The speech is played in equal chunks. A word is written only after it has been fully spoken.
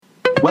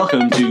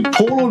Welcome to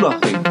Paul or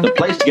Nothing, the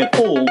place to get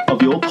all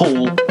of your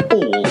Paul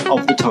all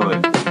of the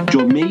time.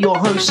 Join me, your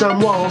host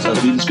Sam Wiles,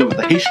 as we discover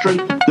the history,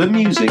 the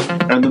music,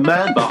 and the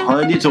man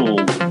behind it all,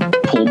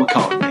 Paul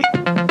McCartney.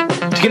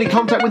 To get in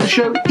contact with the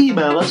show,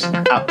 email us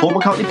at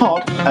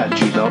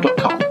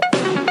paulmccartneypod@gmail.com.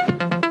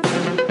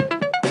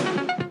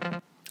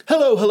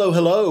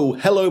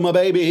 Hello, my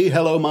baby,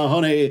 hello, my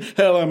honey,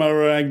 hello, my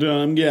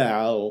ragtime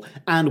gal,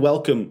 and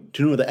welcome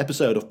to another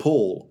episode of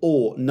Paul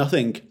or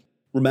Nothing.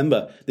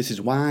 Remember, this is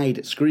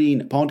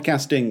widescreen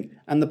podcasting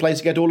and the place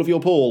to get all of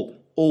your Paul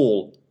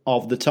all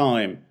of the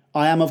time.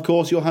 I am, of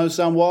course, your host,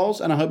 Sam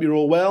Wiles, and I hope you're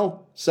all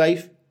well,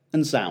 safe,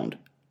 and sound.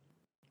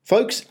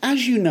 Folks,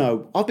 as you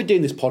know, I've been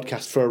doing this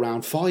podcast for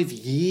around 5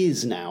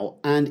 years now,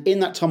 and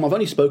in that time I've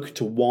only spoken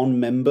to one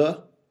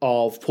member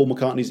of Paul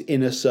McCartney's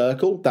inner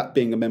circle, that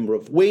being a member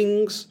of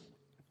Wings.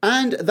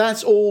 And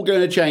that's all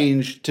going to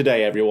change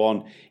today,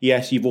 everyone.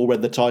 Yes, you've all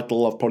read the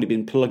title. I've probably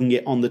been plugging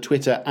it on the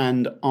Twitter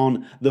and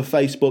on the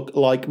Facebook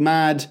like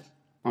mad.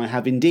 I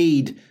have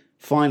indeed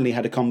finally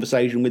had a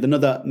conversation with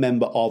another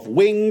member of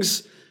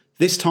Wings.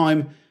 This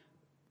time,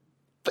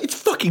 it's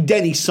fucking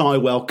Denny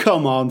Seiwell.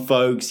 Come on,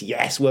 folks.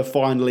 Yes, we're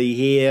finally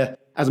here.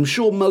 As I'm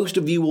sure most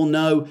of you will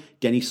know,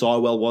 Denny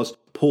Seiwell was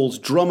Paul's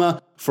drummer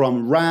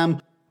from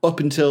Ram up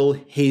until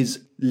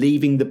his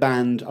leaving the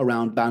band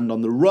around Band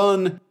on the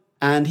Run.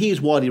 And he is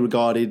widely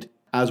regarded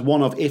as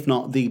one of, if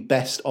not the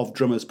best of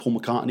drummers Paul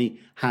McCartney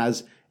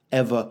has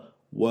ever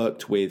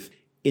worked with.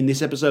 In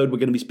this episode, we're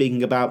going to be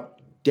speaking about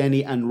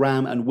Denny and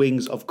Ram and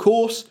Wings, of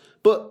course,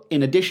 but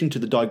in addition to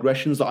the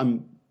digressions that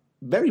I'm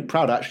very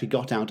proud I actually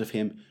got out of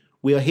him,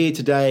 we are here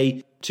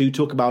today to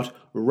talk about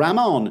Ram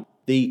On,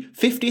 the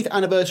 50th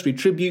anniversary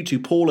tribute to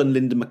Paul and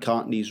Linda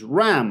McCartney's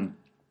Ram.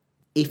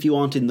 If you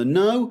aren't in the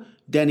know,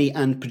 Denny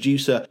and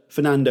producer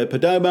Fernando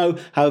Perdomo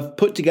have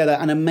put together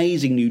an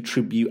amazing new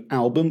tribute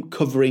album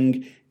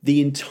covering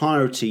the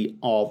entirety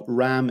of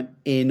Ram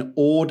in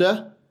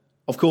order.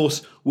 Of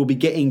course, we'll be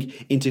getting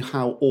into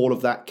how all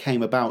of that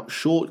came about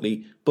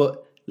shortly,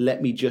 but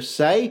let me just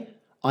say,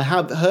 I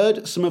have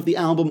heard some of the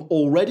album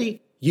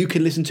already. You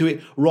can listen to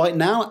it right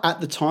now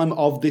at the time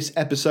of this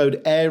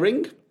episode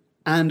airing.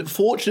 And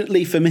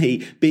fortunately for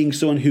me, being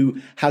someone who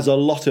has a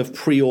lot of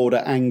pre-order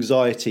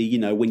anxiety, you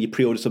know, when you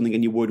pre-order something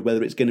and you're worried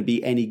whether it's going to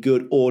be any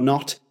good or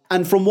not.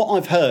 And from what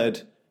I've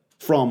heard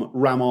from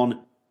Ram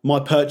On,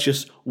 my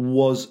purchase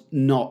was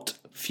not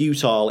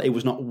futile. It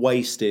was not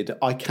wasted.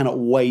 I cannot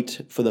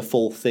wait for the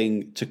full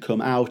thing to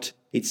come out.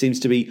 It seems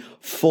to be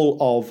full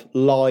of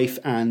life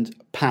and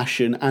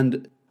passion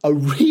and a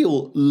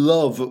real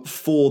love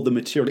for the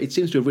material. It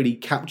seems to have really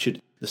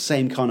captured the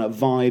same kind of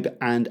vibe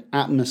and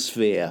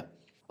atmosphere.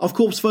 Of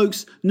course,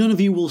 folks, none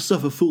of you will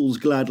suffer fools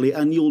gladly,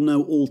 and you'll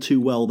know all too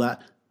well that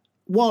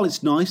while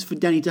it's nice for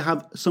Denny to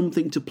have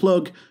something to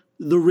plug,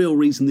 the real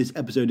reason this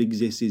episode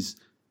exists is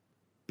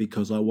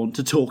because I want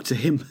to talk to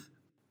him.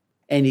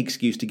 Any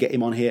excuse to get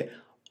him on here,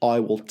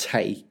 I will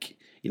take.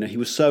 You know, he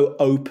was so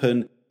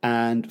open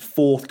and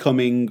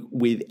forthcoming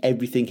with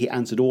everything. He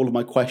answered all of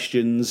my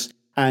questions.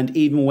 And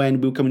even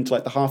when we were coming to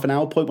like the half an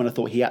hour point when I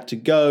thought he had to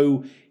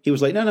go, he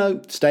was like,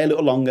 no, stay a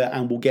little longer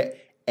and we'll get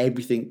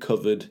everything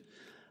covered.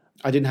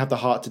 I didn't have the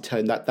heart to tell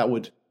him that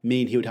would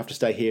mean he would have to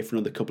stay here for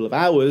another couple of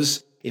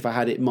hours if I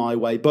had it my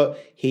way. But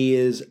he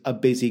is a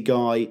busy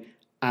guy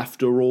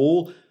after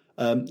all.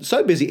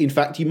 So busy, in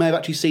fact, you may have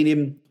actually seen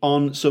him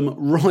on some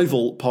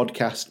rival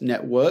podcast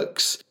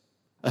networks.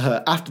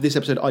 After this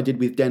episode I did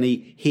with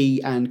Denny, he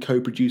and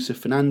co-producer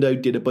Fernando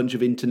did a bunch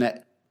of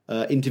internet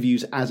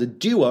interviews as a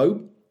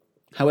duo.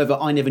 However,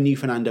 I never knew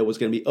Fernando was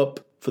going to be up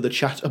for the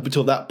chat up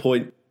until that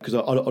point because I'd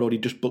already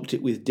just booked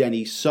it with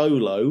Denny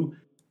solo.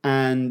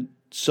 And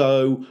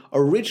so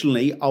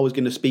originally I was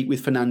going to speak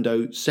with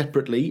Fernando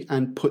separately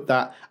and put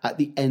that at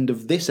the end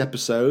of this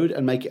episode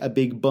and make it a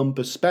big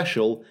bumper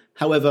special.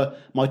 However,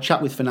 my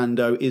chat with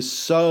Fernando is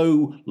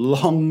so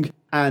long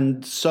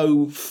and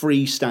so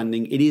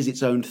freestanding, it is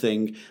its own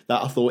thing,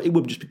 that I thought it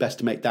would just be best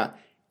to make that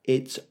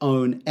its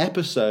own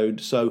episode.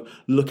 So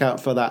look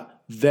out for that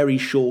very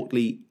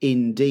shortly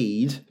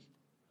indeed.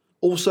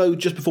 Also,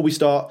 just before we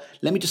start,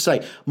 let me just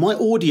say, my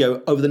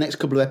audio over the next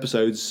couple of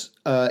episodes,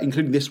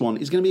 including this one,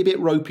 is going to be a bit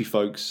ropey,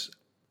 folks.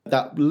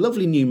 That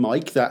lovely new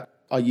mic that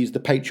I used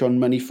the Patreon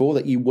money for,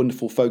 that you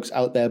wonderful folks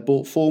out there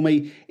bought for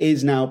me,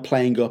 is now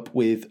playing up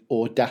with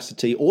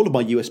Audacity. All of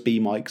my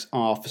USB mics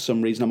are, for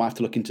some reason. I might have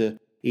to look into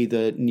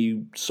either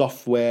new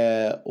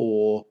software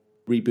or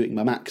rebooting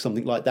my Mac,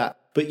 something like that.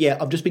 But yeah,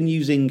 I've just been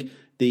using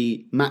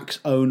the Mac's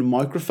own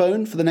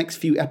microphone for the next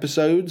few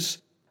episodes.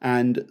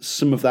 And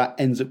some of that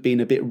ends up being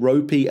a bit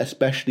ropey,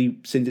 especially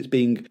since it's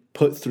being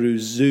put through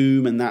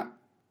Zoom and that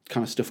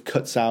kind of stuff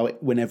cuts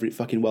out whenever it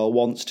fucking well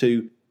wants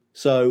to.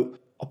 So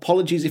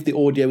apologies if the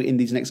audio in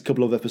these next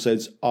couple of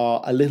episodes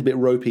are a little bit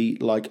ropey,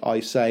 like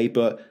I say,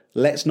 but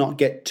let's not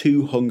get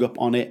too hung up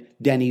on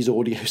it. Denny's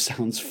audio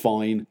sounds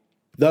fine.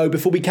 Though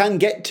before we can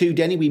get to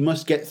Denny, we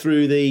must get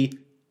through the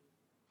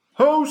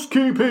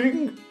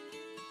housekeeping.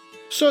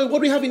 So what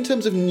do we have in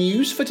terms of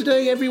news for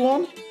today,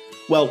 everyone?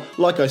 Well,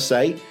 like I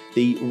say,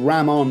 the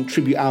Ram On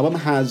tribute album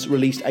has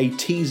released a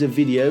teaser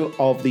video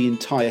of the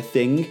entire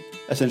thing.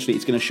 Essentially,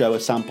 it's going to show a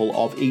sample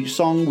of each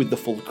song with the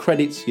full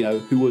credits,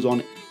 who was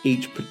on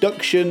each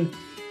production.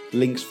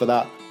 Links for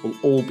that will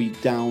all be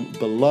down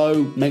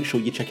below. Make sure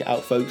you check it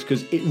out, folks,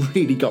 because it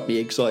really got me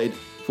excited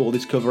for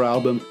this cover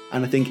album,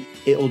 and I think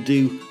it'll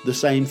do the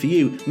same for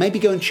you. Maybe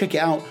go and check it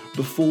out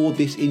before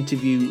this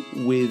interview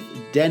with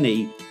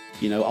Denny.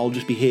 I'll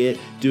just be here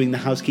doing the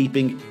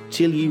housekeeping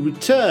till you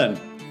return.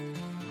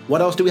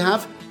 What else do we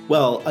have?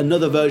 Well,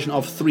 another version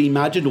of 3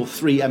 Imagined or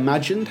 3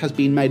 Imagined has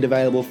been made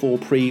available for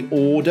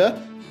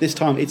pre-order. This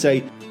time it's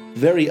a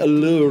very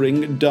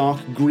alluring dark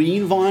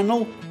green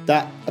vinyl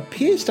that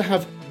appears to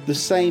have the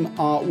same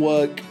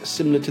artwork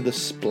similar to the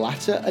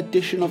splatter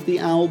edition of the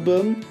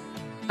album,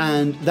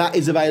 and that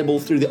is available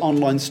through the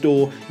online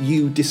store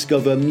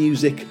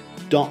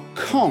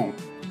youdiscovermusic.com.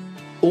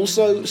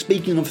 Also,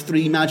 speaking of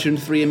 3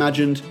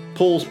 Imagined,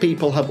 Paul's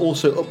people have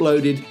also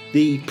uploaded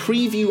the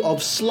preview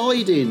of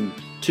Slide-In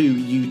to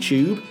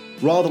YouTube.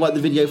 Rather like the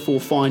video for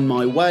Find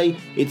My Way,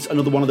 it's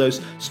another one of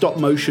those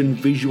stop-motion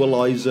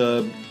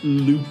visualizer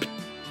loop,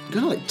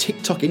 kind of like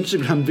TikTok,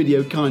 Instagram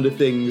video kind of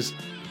things.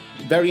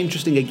 Very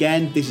interesting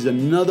again. This is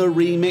another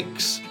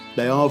remix.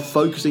 They are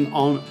focusing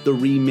on the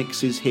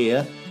remixes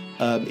here.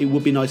 It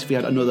would be nice if we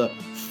had another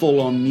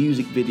full-on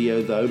music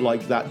video, though,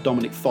 like that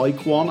Dominic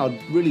Fike one.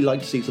 I'd really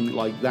like to see something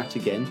like that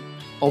again.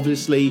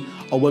 Obviously,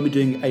 I won't be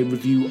doing a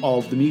review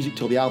of the music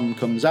till the album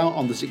comes out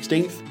on the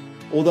 16th,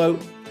 although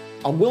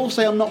I will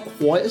say I'm not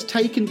quite as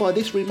taken by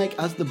this remake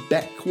as the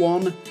Beck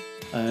one.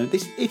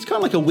 It's kind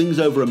of like a Wings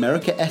Over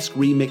America-esque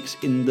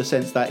remix in the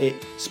sense that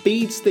it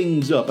speeds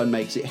things up and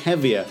makes it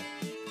heavier.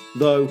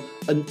 Though,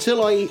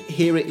 until I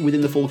hear it within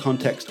the full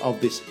context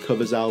of this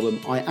covers album,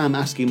 I am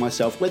asking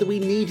myself whether we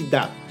needed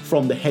that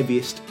from the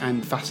heaviest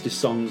and fastest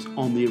songs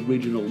on the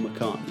original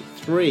McCartney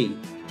 3.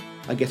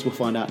 I guess we'll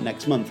find out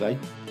next month, eh?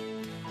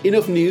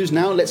 Enough news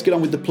now, let's get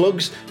on with the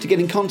plugs. To get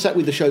in contact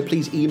with the show,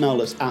 please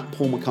email us at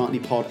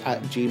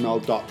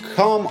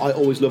paulmccartneypod@gmail.com. I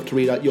always love to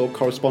read out your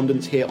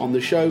correspondence here on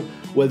the show,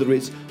 whether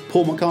it's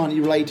Paul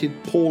McCartney related,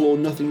 Paul or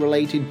Nothing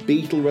related,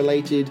 Beatle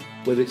related,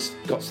 whether it's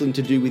got something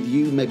to do with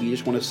you, maybe you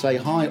just want to say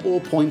hi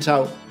or point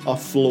out a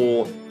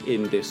flaw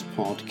in this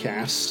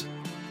podcast.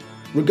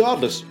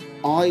 Regardless,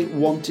 I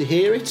want to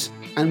hear it,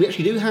 and we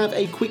actually do have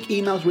a quick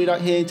email to read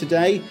out here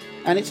today,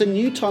 and it's a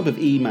new type of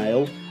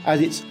email, as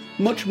it's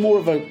much more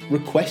of a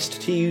request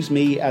to use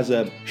me as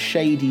a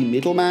shady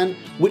middleman,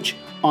 which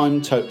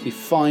I'm totally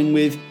fine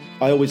with.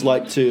 I always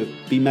like to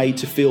be made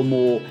to feel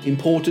more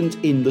important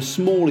in the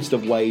smallest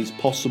of ways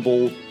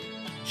possible.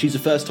 She's a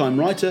first-time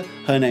writer,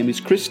 her name is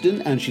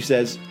Kristen, and she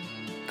says,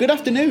 "Good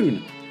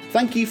afternoon.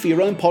 Thank you for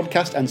your own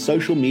podcast and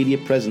social media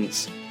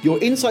presence. Your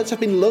insights have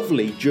been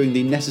lovely during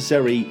the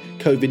necessary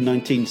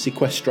COVID-19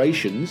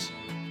 sequestrations.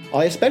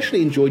 I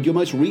especially enjoyed your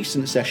most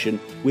recent session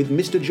with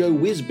Mr. Joe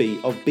Wisby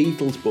of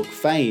Beatles book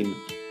fame.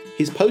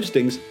 His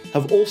postings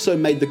have also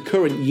made the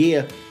current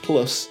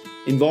year-plus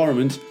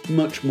environment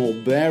much more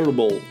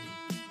bearable.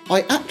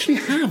 I actually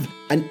have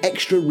an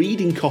extra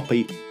reading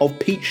copy of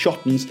Pete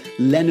Shotton's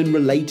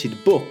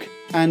Lennon-related book,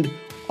 and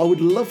I would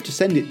love to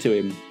send it to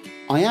him.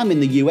 I am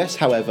in the US,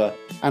 however,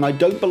 and I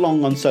don't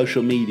belong on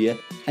social media,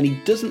 and he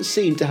doesn't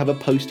seem to have a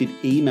posted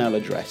email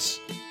address.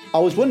 I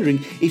was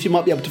wondering if you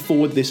might be able to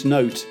forward this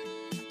note.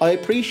 I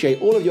appreciate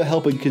all of your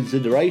help and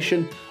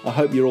consideration. I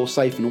hope you're all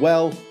safe and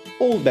well.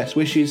 All best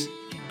wishes,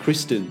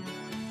 Kristen."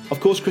 Of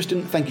course,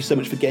 Kristen, thank you so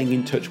much for getting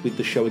in touch with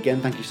the show again.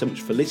 Thank you so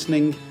much for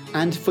listening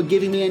and for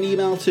giving me an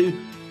email to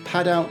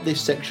pad out this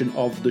section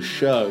of the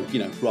show,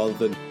 rather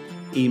than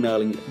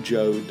emailing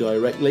Joe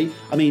directly.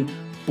 I mean,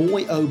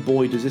 boy, oh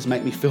boy, does this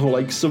make me feel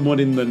like someone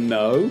in the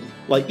know.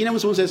 Like, when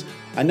someone says,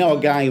 "I know a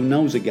guy who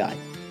knows a guy."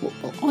 Well,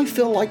 I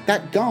feel like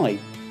that guy.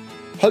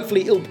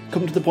 Hopefully it'll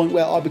come to the point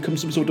where I become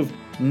some sort of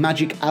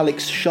magic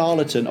Alex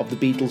charlatan of the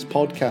Beatles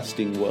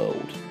podcasting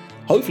world.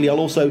 Hopefully I'll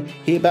also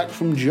hear back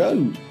from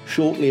Joe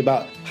shortly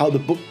about how the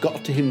book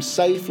got to him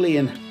safely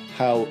and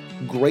how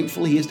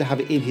grateful he is to have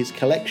it in his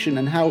collection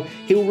and how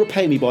he'll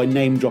repay me by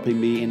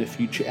name-dropping me in a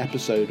future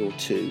episode or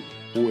two.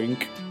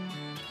 Wink.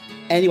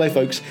 Anyway,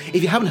 folks,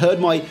 if you haven't heard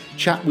my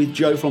chat with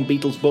Joe from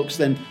Beatles Books,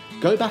 then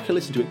go back and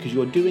listen to it because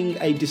you're doing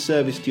a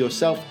disservice to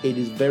yourself. It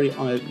is very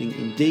eye-opening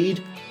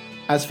indeed.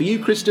 As for you,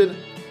 Kristen,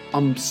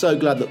 I'm so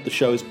glad that the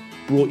show has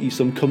brought you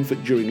some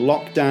comfort during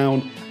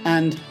lockdown,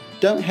 and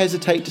don't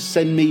hesitate to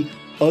send me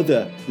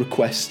other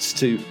requests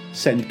to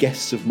send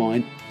guests of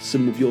mine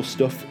some of your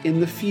stuff in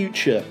the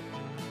future.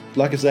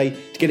 Like I say,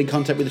 to get in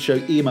contact with the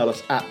show, email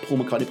us at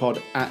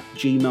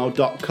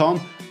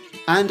paulmccartneypod@gmail.com,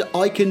 and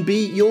I can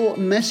be your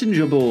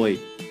messenger boy.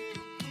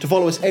 To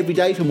follow us every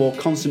day for more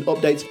constant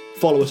updates,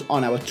 follow us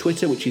on our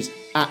Twitter, which is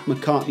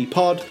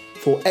 @McCartneyPod.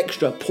 For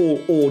extra Paul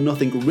or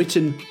Nothing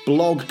written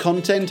blog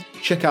content,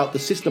 check out the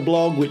sister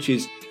blog, which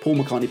is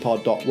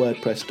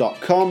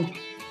paulmccartneypod.wordpress.com.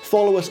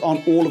 Follow us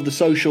on all of the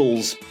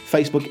socials,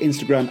 Facebook,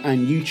 Instagram,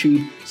 and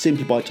YouTube,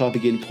 simply by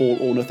typing in Paul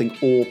or Nothing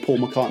or Paul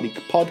McCartney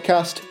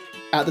Podcast.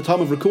 At the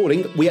time of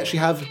recording, we actually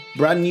have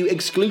brand new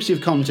exclusive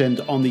content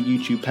on the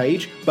YouTube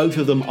page. Both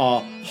of them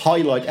are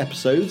highlight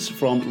episodes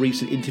from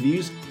recent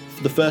interviews.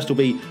 The first will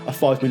be a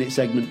 5-minute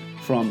segment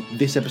from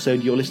this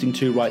episode you're listening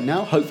to right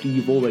now. Hopefully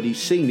you've already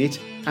seen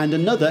it. And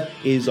another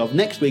is of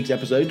next week's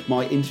episode,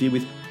 my interview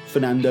with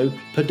Fernando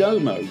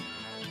Perdomo.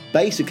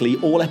 Basically,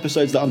 all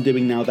episodes that I'm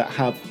doing now that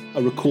have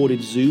a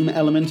recorded Zoom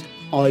element,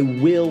 I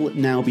will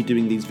now be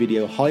doing these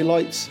video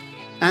highlights.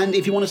 And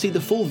if you want to see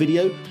the full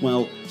video,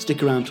 well,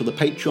 stick around till the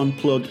Patreon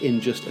plug in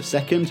just a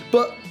second.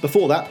 But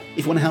before that,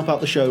 if you want to help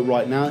out the show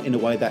right now in a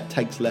way that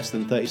takes less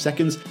than 30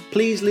 seconds,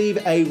 please leave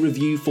a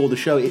review for the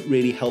show. It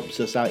really helps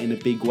us out in a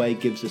big way,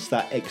 gives us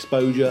that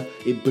exposure,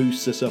 it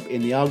boosts us up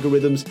in the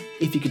algorithms.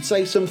 If you could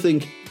say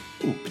something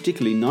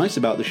particularly nice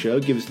about the show,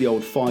 give us the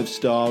old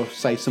 5-star,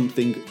 say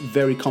something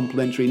very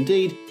complimentary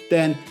indeed,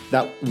 then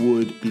that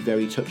would be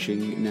very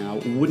touching now,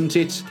 wouldn't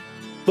it?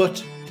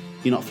 But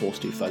you're not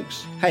forced to,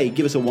 folks. Hey,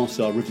 give us a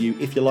 1-star review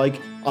if you like.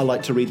 I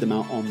like to read them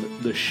out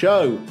on the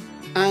show.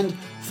 And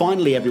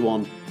finally,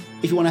 everyone,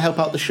 if you want to help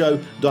out the show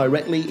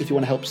directly, if you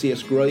want to help see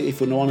us grow, if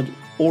you want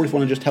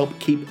to just help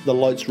keep the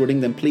lights running,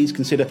 then please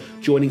consider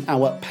joining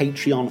our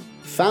Patreon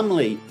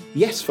family.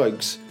 Yes,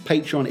 folks,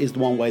 Patreon is the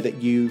one way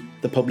that you,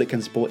 the public,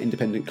 can support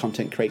independent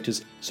content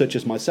creators such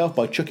as myself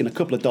by chucking a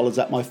couple of dollars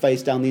at my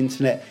face down the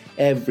internet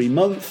every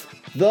month.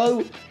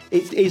 Though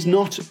it is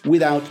not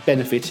without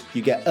benefit.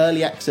 You get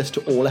early access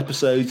to all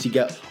episodes, you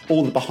get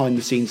all the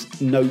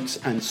behind-the-scenes notes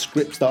and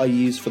scripts that I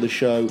use for the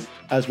show,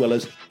 as well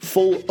as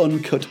full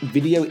uncut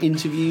video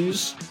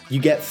interviews. You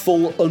get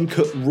full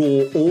uncut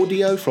raw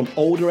audio from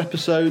older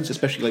episodes,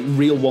 especially like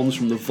real ones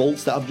from the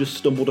vaults that I've just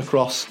stumbled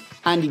across.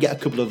 And you get a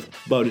couple of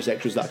bonus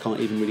extras that I can't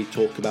even really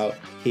talk about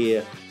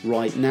here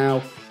right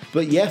now.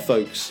 But yeah,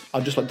 folks,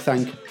 I'd just like to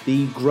thank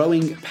the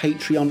growing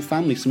Patreon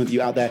family. Some of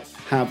you out there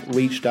have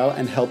reached out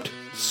and helped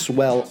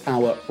swell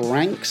our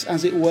ranks,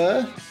 as it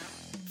were.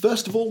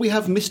 First of all, we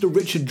have Mr.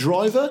 Richard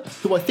Driver,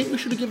 who I think we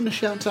should have given a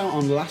shout out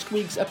on last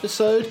week's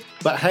episode.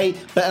 But hey,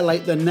 better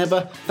late than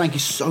never. Thank you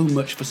so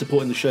much for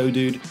supporting the show,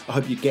 dude. I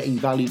hope you're getting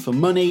value for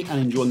money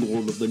and enjoying all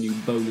of the new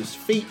bonus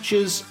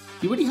features.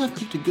 You really have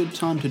picked a good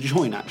time to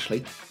join,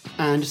 actually.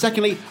 And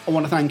secondly, I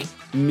want to thank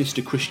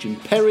Mr. Christian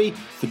Perry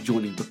for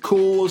joining the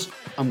cause.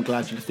 I'm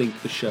glad you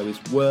think the show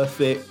is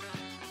worth it.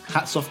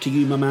 Hats off to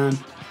you, my man.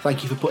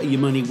 Thank you for putting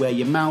your money where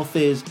your mouth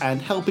is and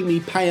helping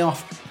me pay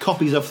off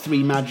copies of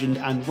 3 Imagined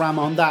and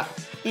Ramon that,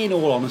 in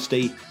all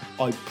honesty,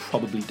 I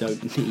probably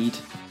don't need.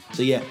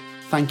 So yeah,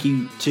 thank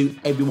you to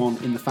everyone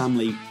in the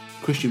family.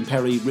 Christian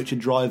Perry, Richard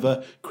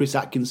Driver, Chris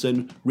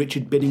Atkinson,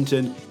 Richard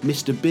Biddington,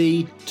 Mr.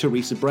 B,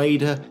 Teresa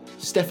Brader,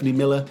 Stephanie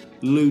Miller,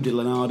 Lou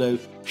DiLeonardo,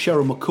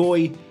 Cheryl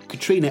McCoy,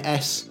 Katrina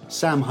S,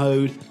 Sam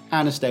Hode,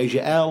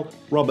 Anastasia L,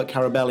 Robert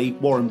Carabelli,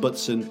 Warren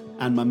Butson,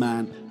 and my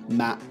man,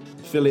 Matt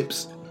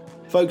Phillips.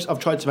 Folks, I've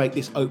tried to make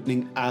this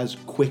opening as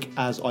quick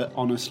as I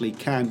honestly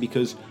can,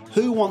 because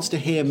who wants to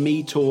hear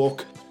me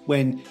talk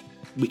when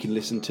we can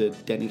listen to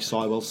Denny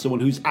Sywell, someone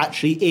who's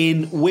actually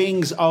in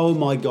Wings? Oh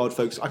my god,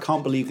 folks, I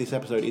can't believe this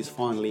episode is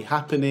finally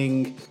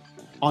happening.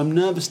 I'm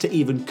nervous to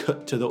even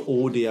cut to the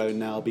audio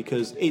now,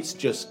 because it's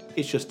just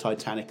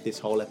Titanic, this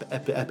whole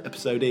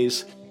episode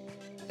is.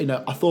 You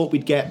know, I thought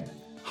we'd get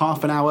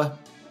half an hour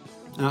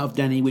out of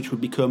Denny, which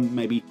would become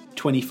maybe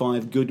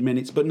 25 good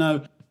minutes, but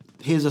no.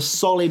 Here's a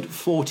solid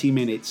 40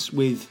 minutes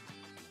with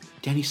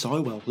Denny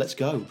Sywell. Let's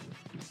go.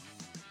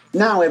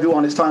 Now,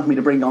 everyone, it's time for me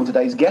to bring on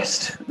today's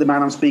guest. The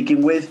man I'm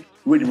speaking with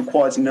really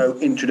requires no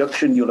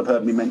introduction. You'll have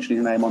heard me mention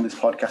his name on this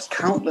podcast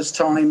countless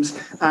times.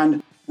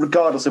 And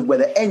regardless of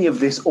whether any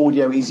of this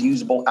audio is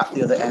usable at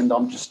the other end,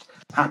 I'm just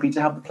happy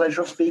to have the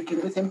pleasure of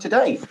speaking with him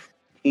today.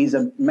 He's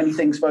many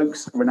things,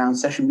 folks, a renowned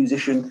session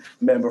musician,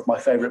 member of my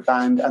favourite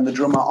band, and the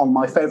drummer on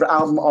my favourite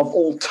album of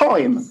all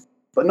time.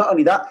 But not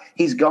only that,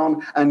 he's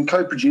gone and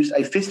co-produced a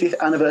 50th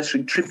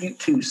anniversary tribute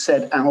to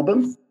said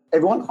album.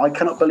 Everyone, I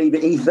cannot believe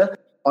it either.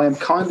 I am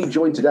kindly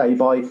joined today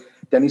by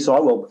Denny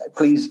Sywell.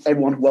 Please,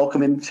 everyone,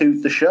 welcome him to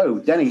the show.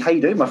 Denny, how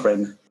you doing, my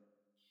friend?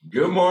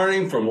 Good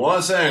morning from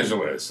Los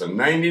Angeles, and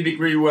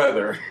 90-degree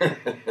weather.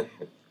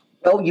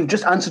 Well, you've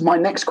just answered my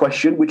next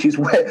question, which is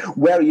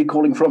where are you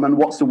calling from and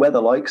what's the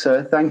weather like?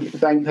 So thank you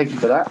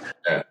for that.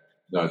 Yeah,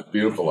 no, it's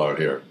beautiful out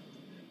here.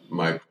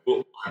 My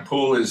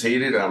pool is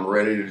heated. I'm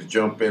ready to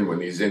jump in when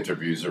these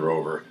interviews are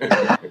over.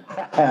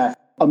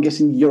 I'm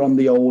guessing you're on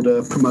the old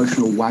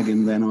promotional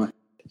wagon then.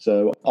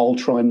 So I'll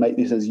try and make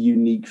this as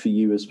unique for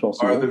you as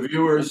possible. Are the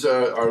viewers,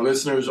 our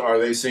listeners, are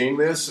they seeing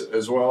this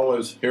as well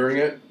as hearing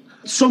it?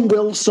 Some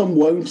will, some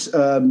won't.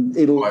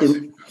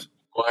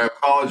 Well, I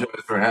apologize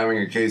for having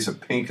a case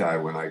of pink eye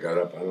when I got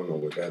up. I don't know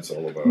what that's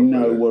all about.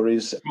 No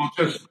worries. We'll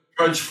just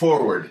trudge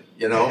forward,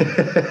 you know.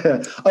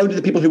 Only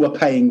the people who are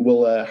paying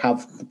will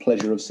have the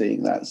pleasure of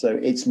seeing that, so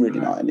it's really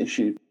not an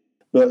issue.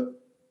 But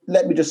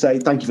let me just say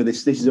thank you for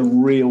this. This is a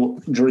real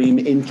dream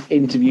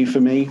interview for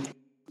me.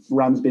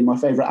 Ram's been my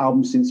favourite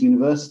album since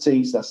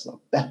university, so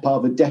that's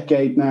part of a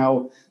decade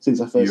now since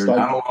I first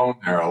started. You're not alone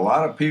there. A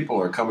lot of people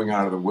are coming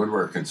out of the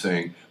woodwork and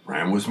saying,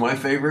 Ram was my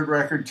favourite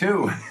record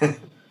too.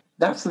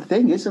 That's the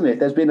thing, isn't it?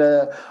 There's been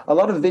a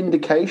lot of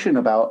vindication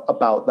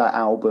about that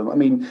album. I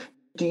mean,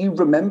 do you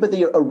remember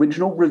the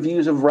original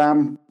reviews of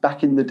Ram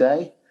back in the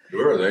day?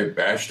 Sure, they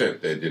bashed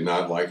it. They did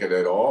not like it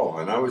at all.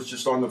 And I was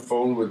just on the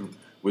phone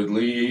with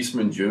Lee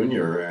Eastman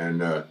Jr.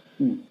 and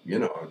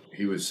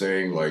he was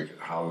saying like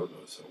how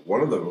one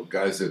of the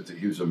guys that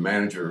he was a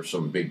manager of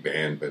some big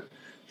band, but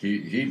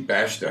he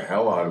bashed the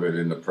hell out of it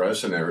in the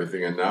press and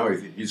everything. And now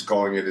he's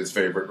calling it his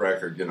favorite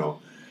record.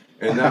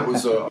 And that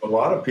was a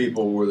lot of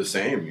people were the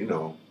same.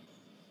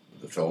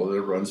 The fellow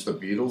that runs the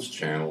Beatles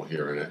channel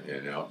here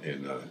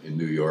in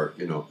New York.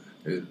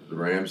 The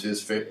Ram's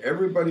his favorite.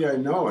 Everybody I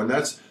know, and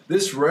that's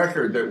this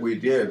record that we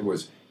did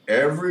was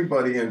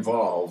everybody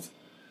involved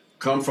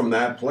come from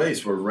that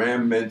place where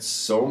Ram meant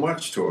so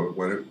much to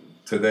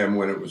them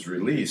when it was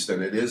released,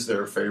 and it is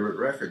their favorite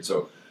record.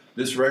 So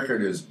this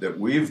record that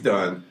we've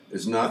done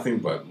is nothing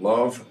but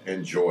love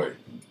and joy.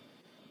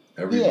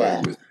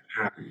 Everybody was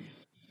happy.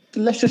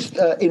 Let's just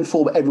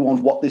inform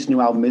everyone what this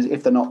new album is,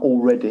 if they're not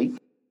already.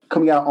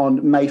 Coming out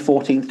on May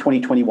 14th,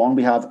 2021,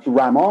 we have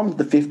Ram On,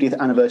 the 50th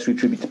anniversary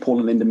tribute to Paul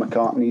and Linda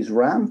McCartney's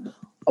Ram.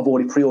 I've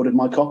already pre-ordered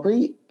my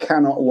copy.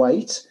 Cannot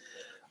wait.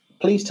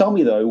 Please tell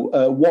me,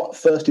 though, what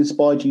first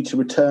inspired you to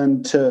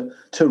return to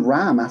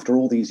Ram after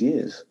all these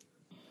years?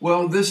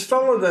 Well, this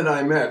fellow that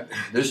I met,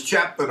 this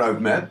chap that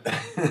I've met,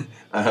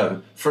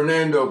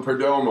 Fernando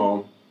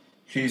Perdomo,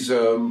 he's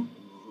a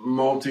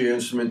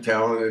multi-instrument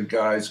talented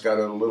guy. He's got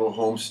a little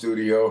home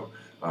studio,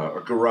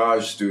 a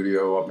garage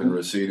studio up in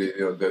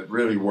Reseda, that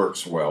really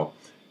works well.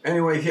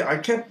 Anyway, I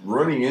kept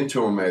running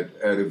into him at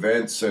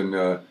events,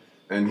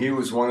 and he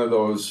was one of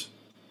those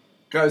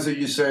guys that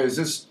you say, is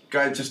this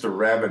guy just a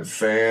rabid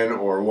fan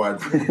or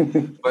what?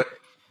 But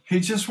he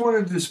just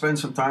wanted to spend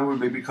some time with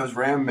me because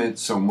Ram meant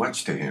so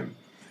much to him.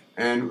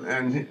 And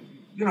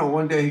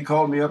one day he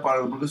called me up out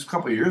of the blue, this a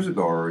couple of years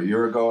ago, or a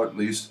year ago at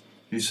least.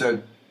 He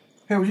said,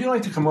 hey, would you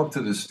like to come up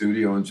to the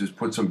studio and just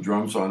put some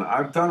drums on?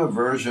 I've done a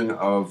version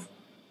of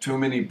Too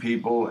Many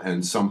People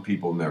and Some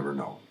People Never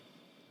Know.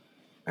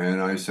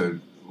 And I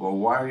said, well,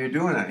 why are you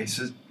doing that? He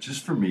says,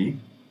 just for me.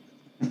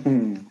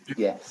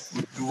 Yes.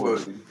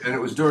 And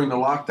it was during the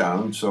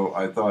lockdown, so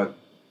I thought,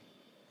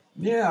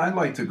 yeah, I'd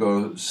like to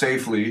go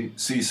safely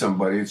see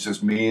somebody. It's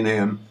just me and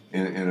him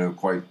in a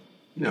quite,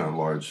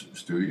 large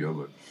studio.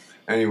 But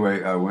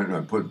anyway, I went and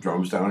I put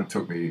drums down. It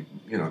took me,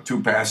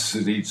 2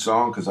 passes at each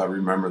song because I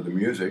remember the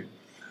music.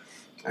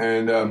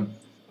 And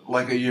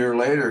like a year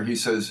later, he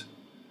says,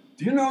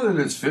 do you know that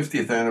it's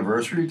 50th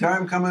anniversary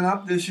time coming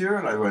up this year?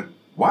 And I went,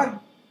 what?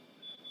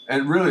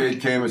 And really,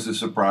 it came as a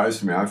surprise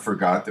to me. I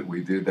forgot that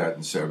we did that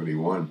in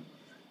 71.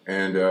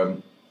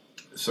 And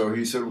so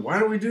he said, why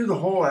don't we do the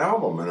whole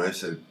album? And I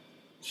said,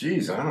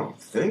 geez, I don't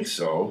think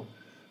so.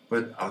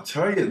 But I'll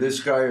tell you,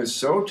 this guy is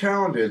so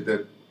talented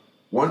that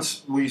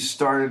once we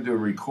started to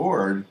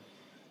record,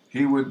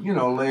 he would,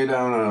 lay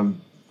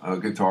down a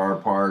guitar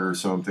part or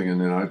something,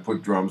 and then I'd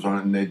put drums on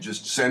it, and they'd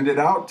just send it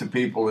out to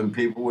people, and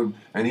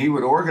he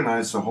would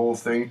organize the whole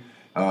thing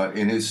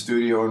in his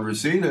studio in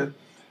Reseda.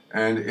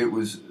 And it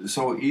was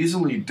so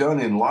easily done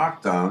in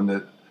lockdown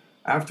that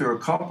after a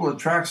couple of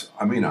tracks,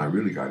 I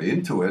really got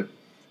into it.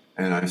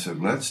 And I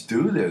said, let's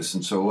do this.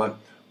 And so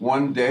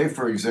one day,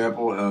 for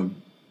example,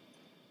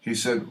 he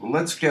said,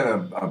 let's get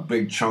a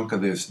big chunk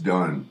of this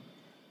done.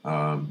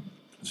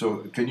 So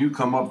can you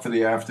come up for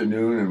the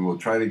afternoon and we'll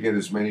try to get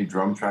as many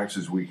drum tracks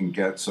as we can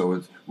get.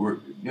 So we're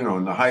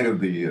in the height of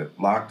the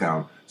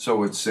lockdown,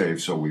 so it's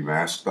safe. So we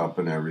masked up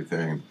and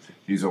everything.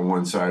 He's on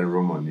one side of the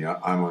room,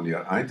 I'm on the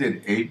other. I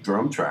did 8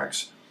 drum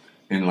tracks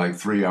in like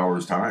 3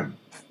 hours time.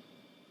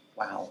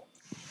 Wow.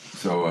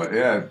 So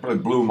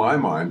it blew my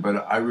mind.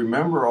 But I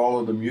remember all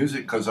of the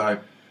music because I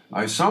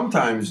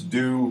sometimes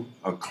do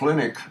a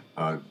clinic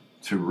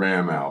to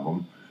Ram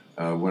album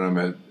when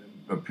I'm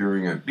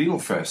appearing at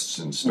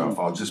Beatlefests and stuff.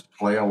 I'll just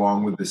play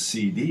along with the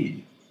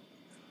CD.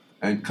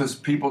 And because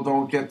people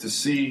don't get to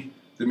see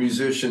the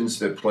musicians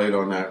that played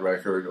on that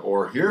record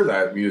or hear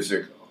that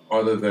music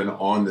other than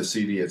on the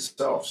CD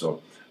itself.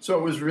 So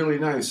it was really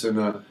nice.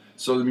 And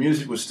so the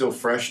music was still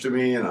fresh to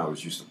me, and I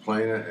was used to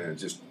playing it,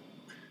 and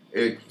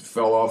it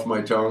fell off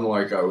my tongue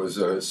like I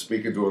was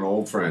speaking to an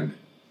old friend.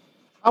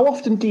 How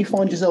often do you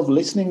find yourself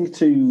listening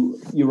to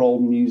your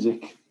old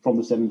music from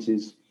the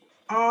 70s?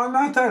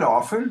 Not that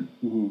often.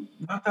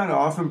 Mm-hmm. Not that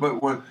often,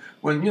 but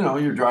when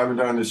you're driving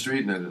down the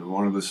street and then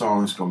one of the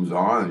songs comes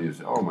on and you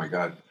say, oh my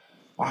God,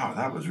 wow,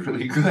 that was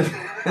really good.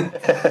 And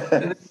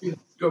then you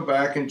go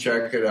back and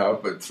check it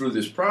out. But through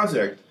this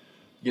project,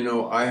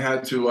 I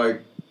had to,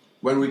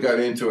 when we got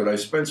into it, I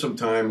spent some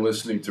time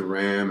listening to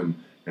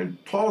Ram,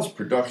 and Paul's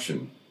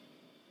production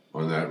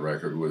on that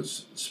record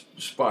was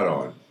spot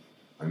on.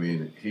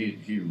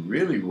 He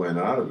really went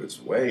out of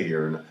his way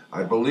here. And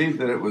I believe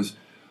that it was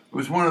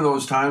one of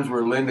those times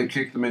where Linda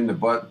kicked him in the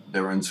butt. They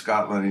were in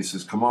Scotland. He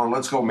says, come on,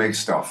 let's go make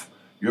stuff.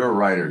 You're a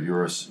writer.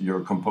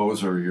 You're a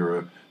composer. You're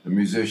a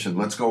musician.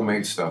 Let's go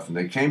make stuff. And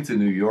they came to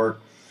New York.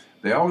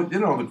 They always,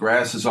 the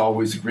grass is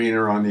always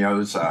greener on the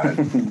other side.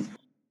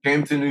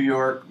 Came to New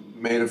York,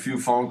 made a few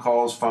phone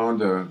calls,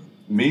 found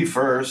me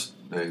first,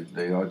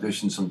 They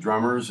auditioned some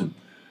drummers, and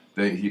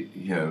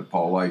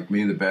Paul liked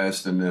me the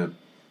best, and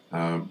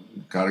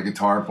got a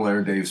guitar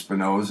player, Dave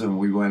Spinoza, and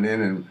we went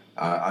in, and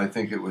I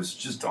think it was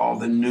just all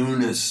the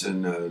newness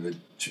and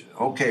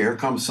okay, here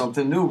comes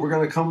something new. We're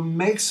going to come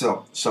make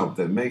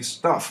something, make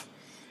stuff,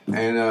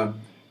 and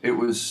it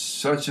was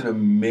such an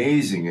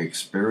amazing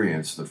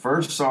experience. The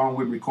first song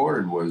we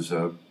recorded was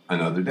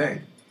Another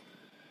Day,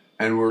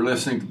 and we're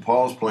listening to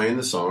Paul's playing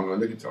the song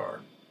on the guitar,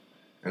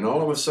 and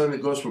all of a sudden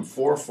it goes from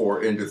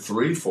 4/4 into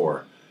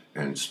 3/4,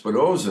 and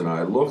Spinoza and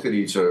I look at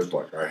each other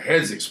like our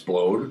heads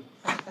explode.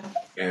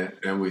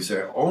 And we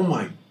say, "Oh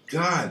my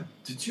God,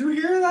 did you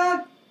hear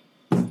that?"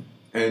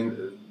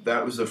 And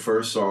that was the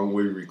first song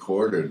we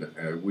recorded.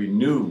 We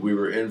knew we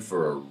were in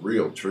for a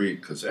real treat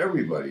because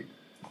everybody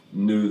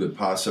knew the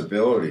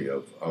possibility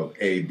of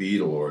a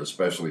Beatle, or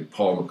especially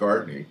Paul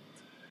McCartney,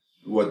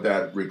 what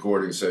that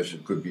recording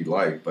session could be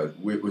like. But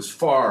it was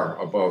far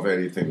above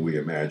anything we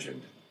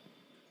imagined.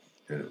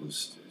 And it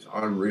was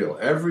unreal.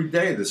 Every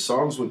day the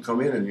songs would come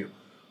in and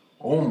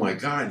oh my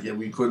God, yeah,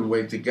 we couldn't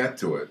wait to get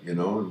to it,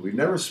 And we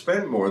never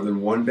spent more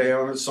than one day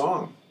on a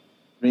song.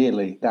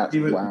 Really? That's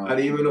wow. Not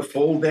even a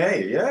full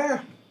day, yeah.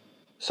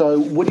 So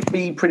would it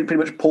be pretty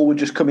much Paul would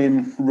just come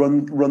in,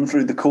 run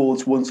through the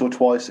chords once or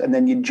twice, and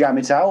then you'd jam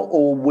it out?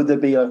 Or would there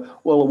be I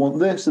want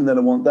this, and then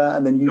I want that,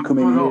 and then you come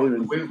in here?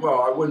 And...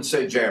 Well, I wouldn't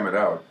say jam it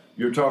out.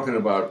 You're talking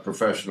about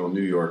professional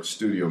New York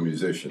studio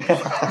musicians.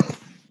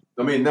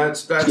 I mean,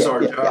 that's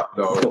our job,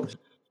 though.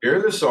 Hear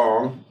the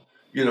song.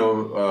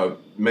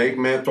 Make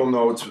mental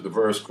notes for the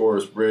verse,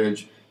 chorus,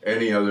 bridge,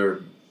 any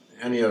other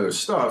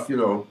stuff.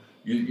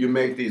 You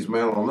make these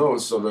mental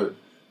notes so that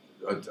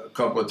a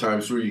couple of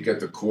times through you get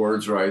the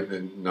chords right,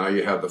 and now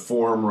you have the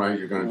form right.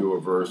 You're going to do a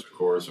verse, a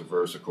chorus, a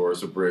verse, a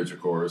chorus, a bridge, a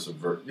chorus, a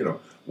verse.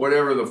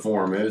 Whatever the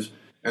form is,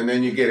 and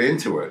then you get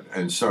into it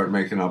and start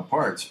making up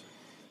parts.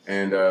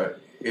 And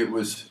it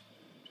was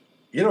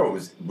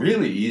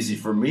really easy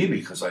for me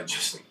because I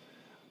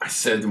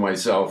said to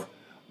myself,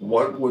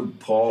 what would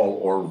Paul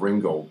or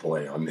Ringo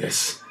play on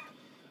this?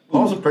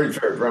 Paul's a pretty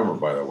fair drummer,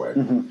 by the way.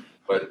 Mm-hmm.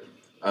 But,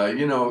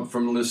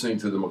 from listening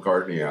to the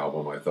McCartney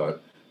album, I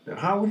thought,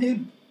 how would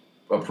he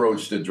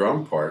approach the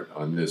drum part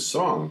on this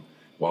song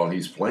while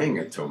he's playing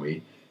it to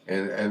me?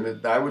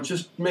 And I would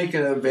just make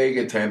a vague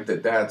attempt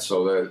at that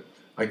so that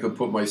I could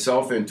put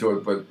myself into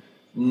it, but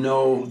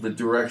know the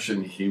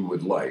direction he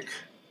would like.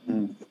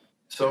 Mm.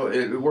 So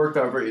it worked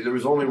out there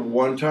was only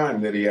one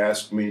time that he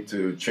asked me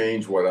to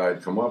change what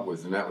I'd come up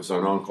with, and that was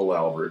on Uncle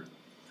Albert.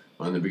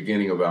 On the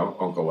beginning of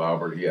Uncle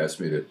Albert, he asked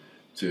me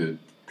to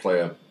play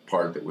a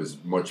part that was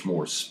much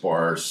more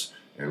sparse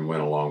and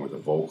went along with the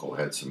vocal.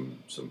 Had some.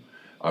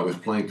 I was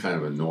playing kind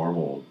of a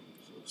normal,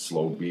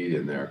 slow beat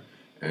in there,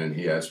 and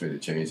he asked me to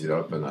change it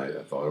up, and I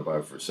thought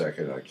about it for a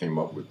second. And I came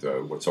up with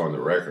what's on the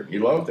record. He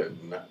loved it,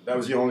 and that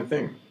was the only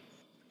thing.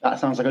 That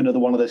sounds like another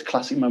one of those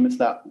classic moments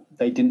that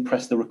they didn't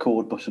press the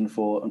record button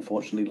for,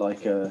 unfortunately,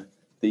 like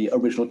the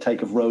original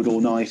take of Road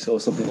All Night or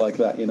something like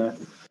that,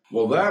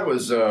 Well, that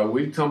was,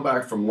 we'd come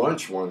back from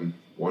lunch one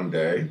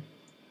day,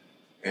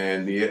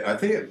 and I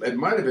think it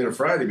might have been a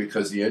Friday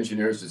because the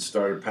engineers had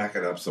started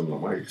packing up some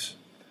of the mics.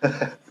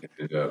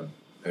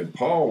 And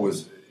Paul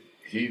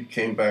he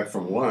came back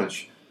from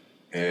lunch,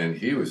 and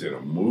he was in a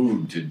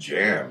mood to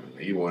jam.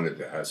 He wanted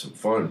to have some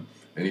fun.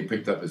 And he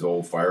picked up his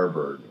old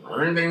Firebird,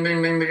 ding, ding,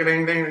 ding, ding,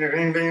 ding, ding,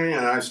 ding, ding,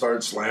 and I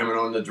started slamming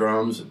on the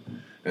drums,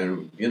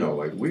 and we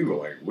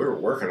were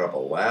working up a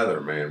lather,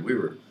 man.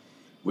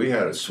 We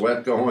had a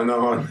sweat going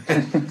on,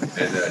 and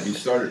he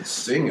started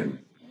singing.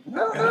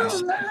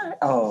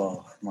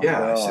 Oh my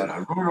God! I said, I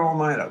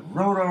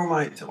wrote all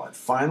night till I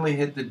finally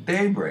hit the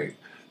daybreak.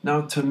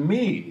 Now, to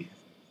me,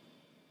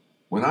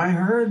 when I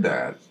heard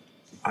that,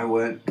 I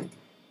went,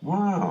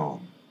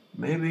 wow,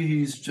 maybe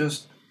he's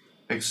just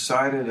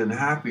excited and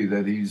happy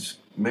that he's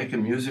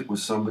making music with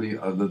somebody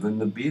other than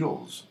the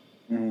Beatles.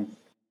 Mm.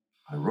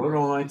 I wrote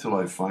all night till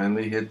I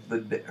finally hit the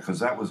day, because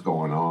that was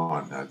going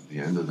on. The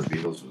end of the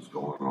Beatles was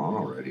going on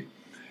already.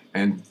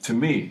 And to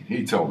me,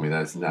 he told me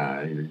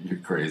you're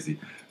crazy.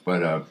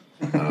 But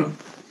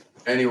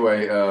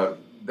anyway,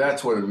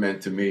 that's what it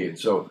meant to me. And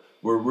so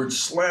we're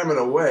slamming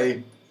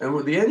away, and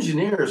with the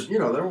engineers,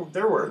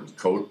 they're wearing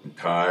coat and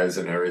ties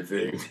and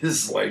everything.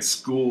 This is like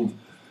schooled.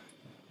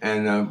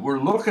 And we're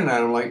looking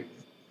at him like,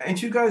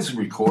 ain't you guys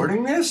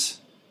recording this?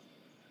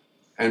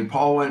 And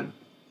Paul went,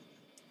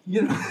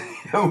 he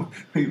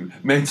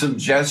made some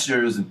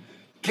gestures and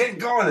get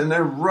going. And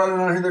they're running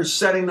on here, they're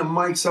setting the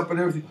mics up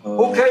and everything.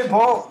 Okay,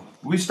 Paul.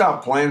 We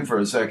stopped playing for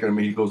a second. I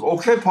mean, he goes,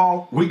 okay,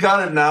 Paul, we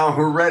got it now.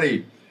 We're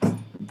ready.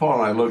 And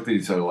Paul and I looked at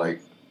each other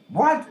like,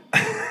 what?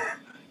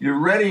 You're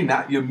ready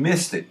now? You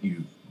missed it.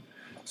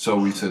 So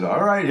we said,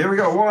 all right, here we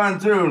go. 1,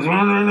 2.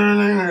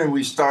 And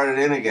we started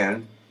in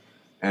again.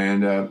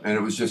 And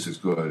it was just as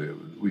good.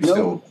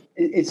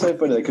 It's so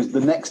funny because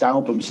the next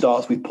album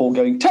starts with Paul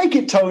going, "Take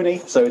it, Tony."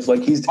 So it's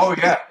like he's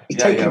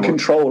taking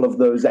control of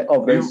those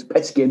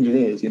pesky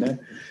engineers,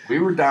 We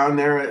were down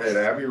there at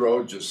Abbey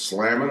Road just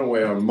slamming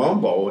away on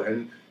Mumbo,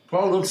 and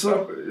Paul looks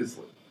up.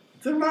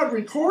 they're not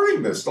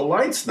recording this. The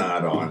light's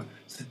not on. I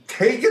said,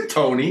 take it,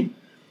 Tony.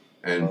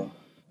 And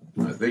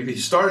I think he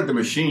started the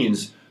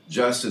machines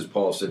just as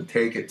Paul said,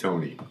 take it,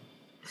 Tony.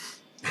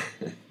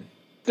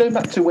 Going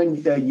back to when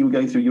you were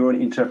going through your own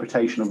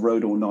interpretation of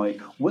Road All Night,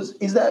 was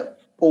there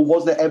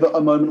ever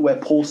a moment where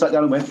Paul sat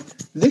down and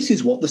went, this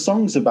is what the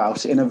song's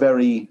about, in a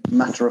very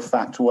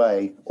matter-of-fact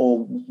way,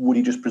 or would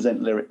he just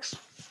present lyrics?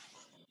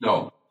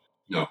 No,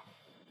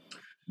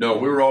 we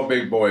were all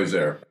big boys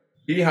there.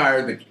 He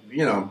hired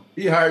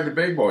the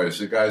big boys,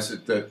 the guys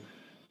that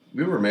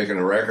we were making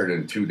a record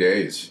in 2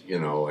 days,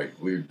 like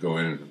we'd go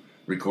in and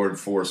record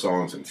 4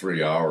 songs in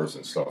 3 hours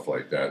and stuff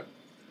like that.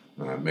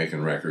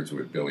 Making records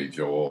with Billy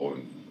Joel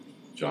and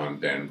John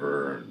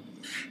Denver and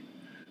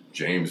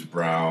James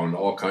Brown,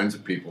 all kinds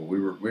of people. We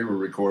were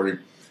recording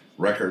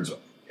records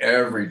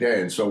every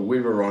day, and so we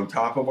were on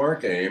top of our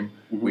game.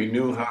 Mm-hmm. We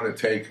knew how to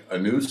take a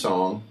new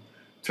song,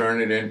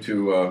 turn it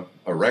into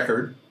a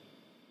record,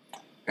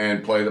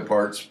 and play the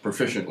parts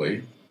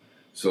proficiently,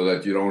 so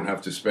that you don't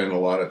have to spend a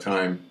lot of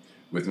time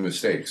with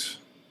mistakes.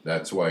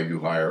 That's why you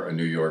hire a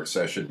New York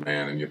session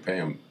man, and you pay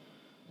him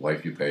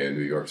like you pay a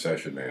New York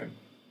session man.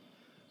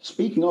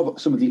 Speaking of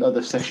some of the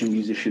other session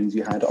musicians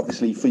you had,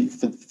 obviously for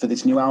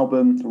this new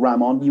album,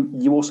 Ramon,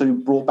 you also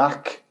brought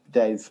back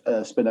Dave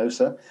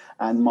Spinoza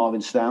and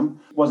Marvin Stamm.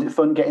 Was it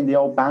fun getting the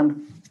old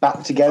band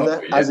back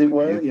together, as it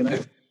were?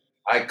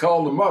 I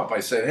called them up.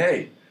 I said,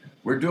 "Hey,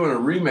 we're doing a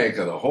remake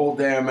of the whole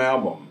damn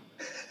album,"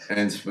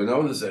 and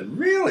Spinoza said,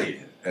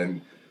 "Really?"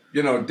 And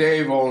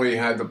Dave only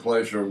had the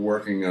pleasure of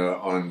working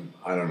on,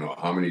 I don't know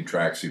how many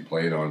tracks he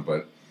played on,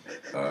 but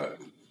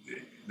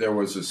there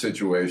was a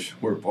situation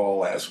where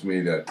Paul asked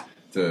me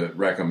to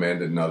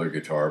recommend another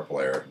guitar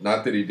player.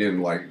 Not that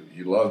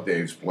he loved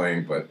Dave's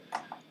playing, but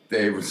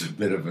Dave was a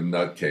bit of a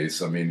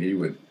nutcase. I mean,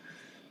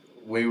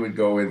 we would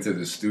go into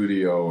the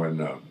studio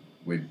and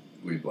we'd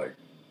like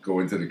go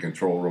into the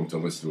control room to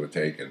listen to a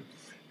take,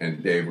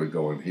 and Dave would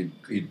go and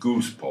he'd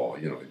goose Paul,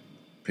 he'd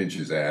pinch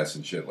his ass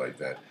and shit like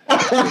that.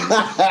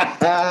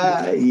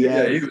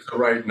 Yeah, he was a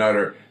right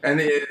nutter, and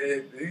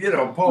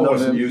Paul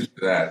wasn't used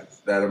to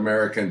that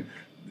American.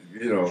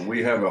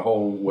 We have a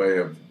whole way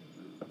of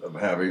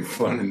having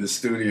fun in the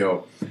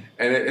studio,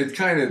 and it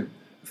kind of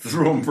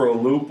threw him for a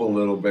loop a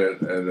little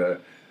bit. And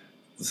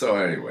so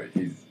anyway,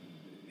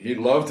 he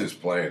loved his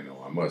playing,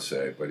 though, I must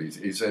say. But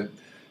he said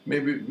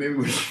maybe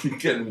we should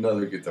get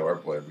another guitar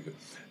player, because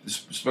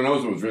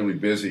Spinoza was really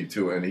busy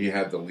too, and he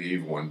had to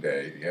leave one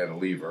day. He had to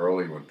leave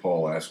early when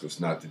Paul asked us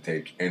not to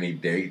take any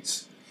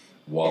dates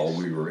while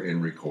we were in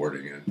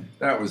recording, and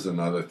that was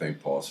another thing.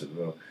 Paul said,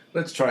 "Well,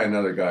 let's try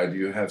another guy. Do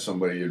you have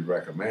somebody you'd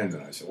recommend?"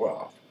 And I said,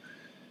 "Well,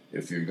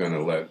 if you're going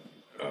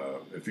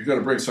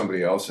to bring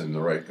somebody else in, the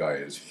right guy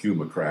is Hugh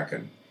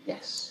McCracken."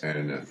 Yes.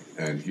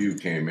 And Hugh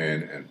came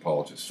in, and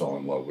Paul just fell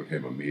in love with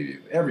him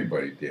immediately.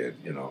 Everybody did,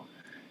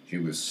 He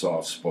was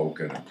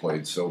soft-spoken and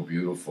played so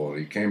beautiful.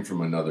 He came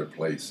from another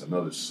place,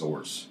 another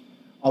source.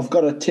 I've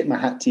got to tip my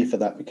hat to you for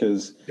that,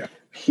 because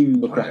Hugh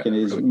McCracken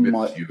is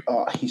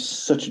he's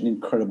such an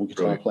incredible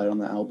guitar player on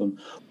that album.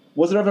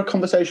 Was there ever a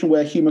conversation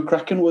where Hugh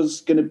McCracken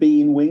was going to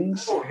be in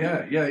Wings? Oh,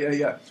 yeah.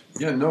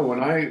 Yeah, no,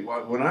 when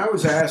I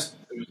was asked,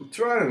 I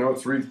don't know,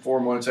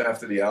 3-4 months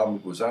after the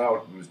album was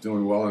out and was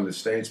doing well in the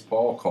States,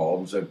 Paul called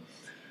and said,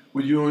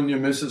 "Would you and your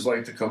missus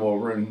like to come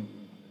over and,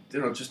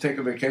 just take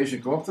a vacation,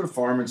 go up to the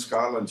farm in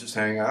Scotland, just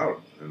hang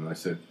out?" And I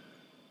said,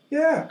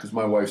 "Yeah," because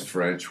my wife's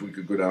French. We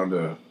could go down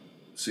to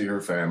see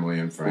her family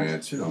in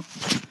France,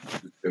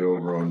 get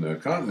over on the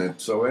continent.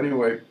 So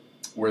anyway,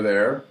 we're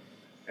there.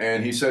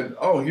 And he said,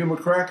 "Oh, Hugh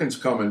McCracken's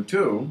coming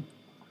too.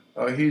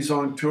 He's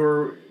on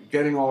tour,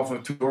 getting off a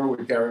tour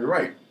with Gary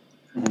Wright.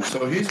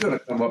 So he's going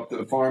to come up to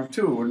the farm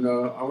too." And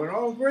I went,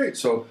 "Oh, great."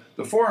 So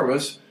the 4 of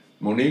us,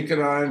 Monique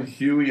and I, and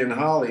Huey and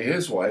Holly,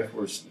 his wife,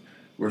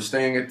 were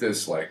staying at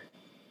this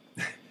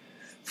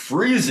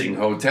freezing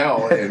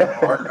hotel in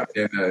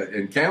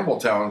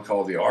Campbelltown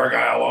called the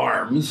Argyle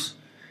Arms.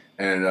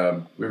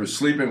 And we were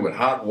sleeping with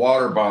hot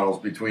water bottles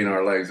between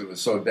our legs. It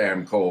was so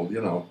damn cold,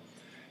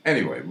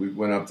 Anyway, we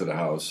went up to the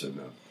house, and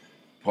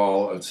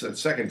Paul, it's the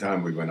second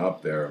time we went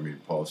up there. I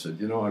mean, Paul said,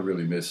 "I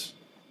really miss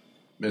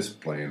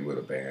playing with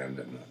a band,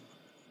 and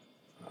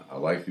I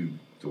like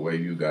the way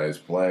you guys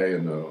play,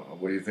 and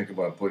what do you think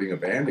about putting a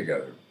band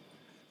together?"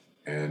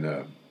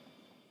 And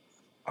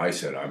I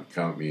said,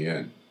 "Count me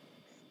in."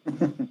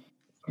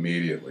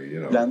 Immediately,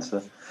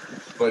 Dancer.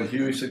 But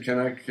Huey said, "Can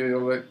I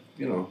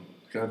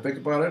think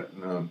about it?"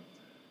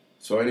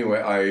 So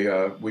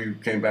anyway, we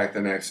came back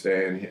the next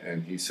day,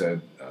 and he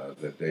said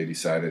that they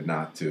decided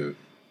not to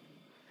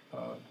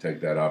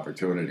take that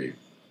opportunity.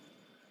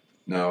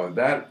 Now,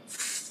 that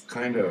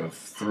kind of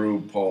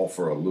threw Paul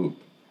for a loop.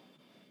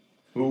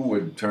 Who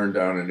would turn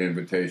down an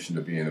invitation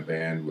to be in a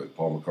band with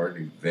Paul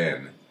McCartney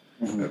then,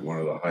 at one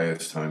of the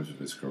highest times of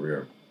his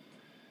career?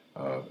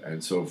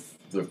 And so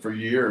for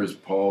years,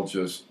 Paul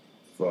just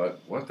thought,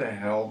 what the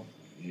hell?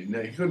 He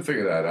couldn't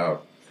figure that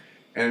out.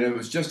 And it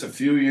was just a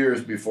few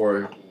years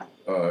before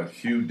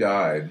Hugh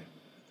died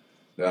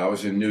I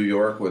was in New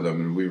York with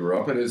him, and we were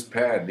up at his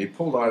pad, and he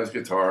pulled out his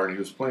guitar, and he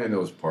was playing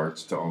those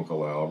parts to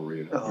Uncle Albert.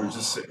 And we were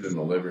just sitting in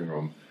the living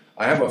room.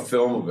 I have a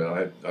film of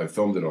it. I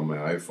filmed it on my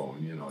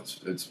iPhone. You know,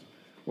 it's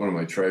one of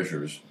my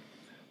treasures.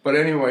 But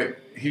anyway,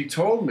 he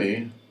told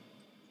me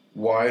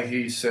why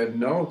he said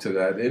no to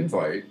that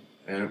invite,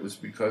 and it was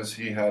because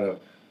he had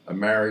a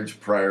marriage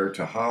prior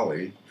to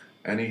Holly,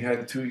 and he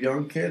had 2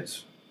 young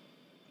kids,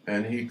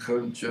 and he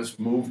couldn't just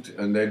move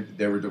to, and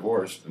they were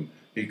divorced, and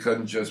he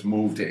couldn't just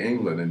move to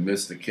England and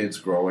miss the kids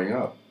growing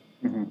up.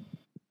 Mm-hmm.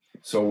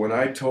 So when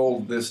I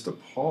told this to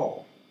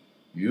Paul,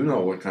 you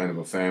know what kind of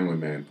a family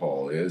man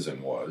Paul is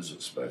and was,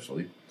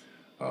 especially,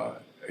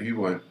 he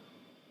went,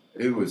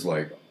 it was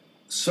like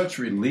such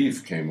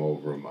relief came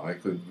over him. I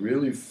could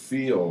really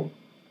feel,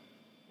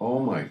 oh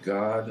my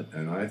God,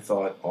 and I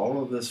thought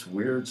all of this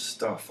weird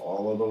stuff,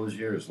 all of those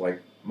years,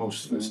 like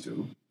most of us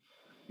do,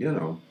 you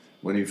know,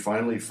 when he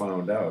finally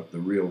found out the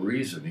real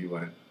reason, he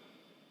went,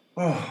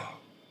 oh,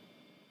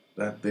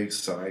 that big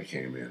sigh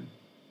came in.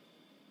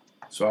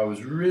 So I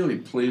was really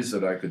pleased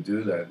that I could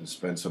do that and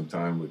spend some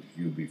time with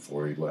Hugh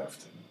before he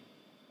left.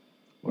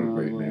 What a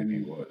great man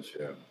he was,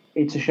 yeah.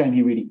 It's a shame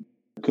he really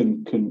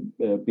couldn't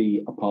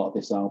be a part of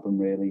this album,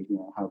 really, you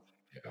know,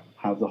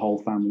 have the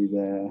whole family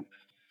there.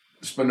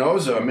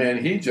 Spinoza, man,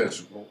 he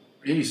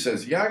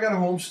says, yeah, I got a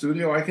home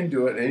studio, I can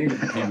do it. And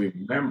he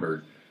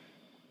remembered,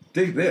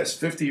 dig this,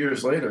 50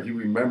 years later, he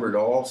remembered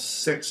all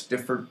 6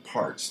 different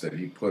parts that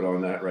he put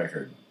on that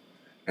record.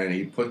 And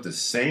he put the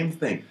same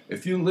thing.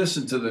 If you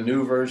listen to the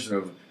new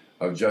version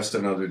of Just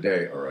Another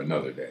Day, or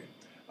Another Day,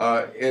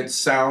 it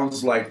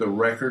sounds like the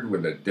record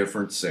with a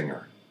different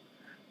singer.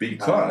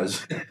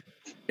 Because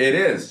it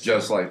is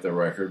just like the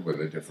record with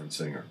a different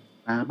singer.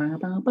 Yeah.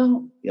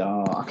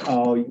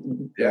 Oh,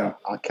 yeah.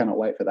 I cannot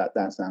wait for that.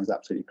 That sounds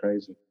absolutely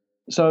crazy.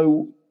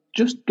 So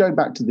just go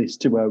back to this,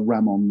 to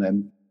Ramon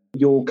then.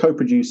 Your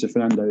co-producer,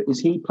 Fernando, is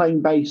he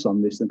playing bass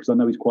on this then? Because I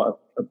know he's quite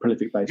a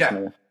prolific bass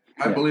player.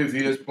 I believe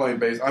he is playing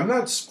bass. I'm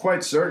not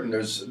quite certain.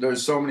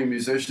 There's so many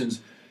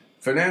musicians.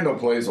 Fernando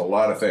plays a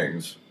lot of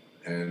things,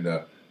 and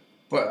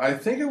but I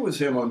think it was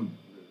him on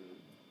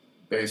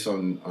bass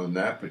on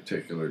that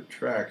particular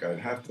track. I'd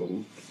have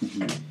to.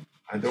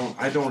 I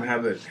don't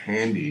have it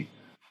handy,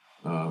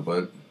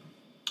 but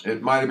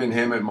it might have been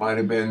him. It might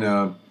have been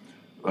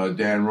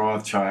Dan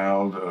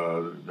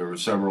Rothschild. There were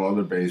several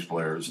other bass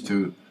players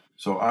too.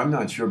 So I'm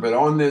not sure. But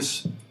on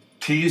this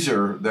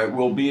teaser that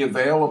will be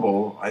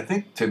available, I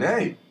think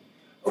today,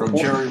 from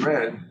Cherry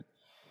Red,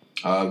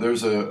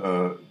 there's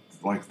a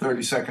like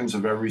 30 seconds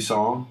of every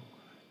song,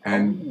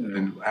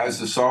 and as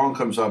the song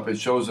comes up, it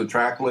shows the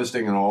track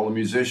listing and all the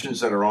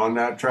musicians that are on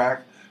that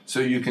track, so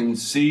you can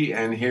see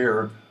and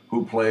hear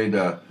who played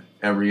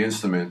every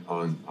instrument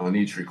on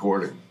each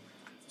recording.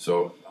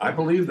 So I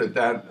believe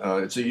that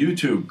it's a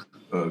YouTube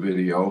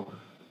video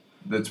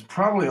that's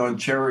probably on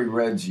Cherry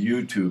Red's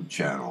YouTube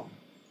channel.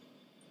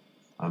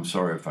 I'm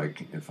sorry if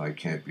I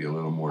can't be a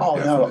little more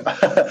definite.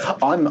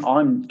 No,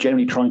 I'm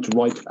generally trying to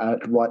write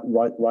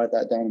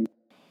that down.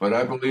 But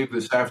I believe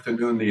this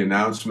afternoon the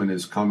announcement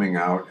is coming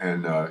out,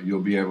 and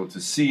you'll be able to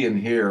see and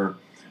hear,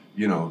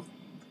 you know,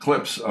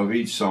 clips of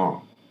each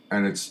song,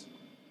 and it's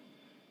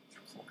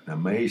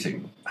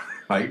amazing,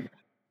 right?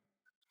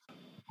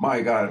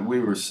 My God, we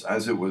were,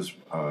 as it was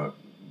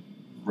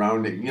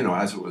rounding, you know,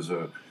 as it was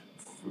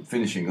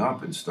finishing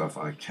up and stuff,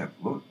 I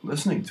kept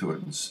listening to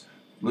it and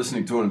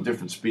listening to it on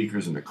different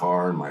speakers in the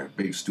car, and my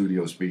big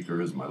studio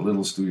speakers, my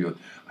little studio.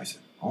 I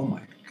said, oh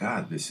my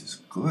God, this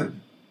is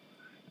good.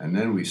 And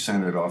then we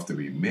sent it off to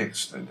be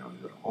mixed, and I was,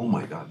 oh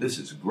my God, this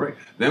is great.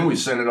 Then we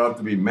sent it off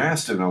to be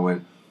mastered, and I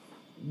went,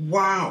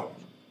 wow.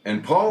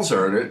 And Paul's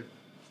heard it,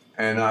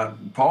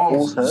 and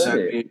Paul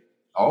sent me,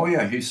 oh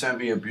yeah, he sent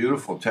me a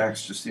beautiful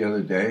text just the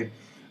other day.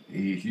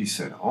 He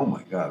said, oh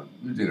my God,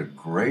 you did a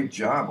great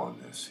job on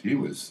this. He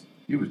was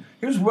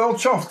well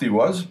chuffed, he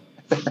was.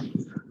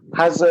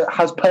 Has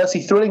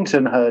Percy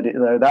Thrillington heard it,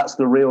 though? That's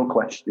the real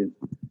question.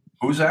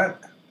 Who's that?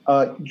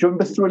 Do you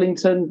remember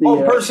Thrillington?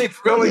 Percy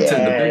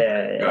Thrillington, the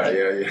big guy.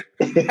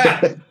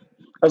 Yeah.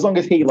 As long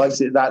as he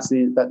likes it, that's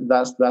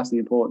the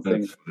important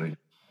thing. Funny.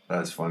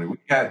 That's funny.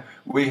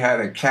 We had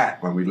a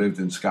cat when we lived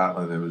in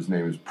Scotland, and his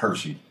name was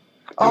Percy.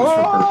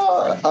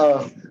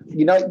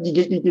 You know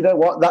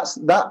what?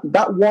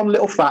 That one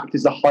little fact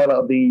is the highlight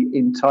of the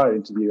entire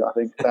interview. I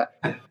think that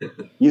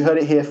you heard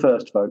it here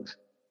first, folks.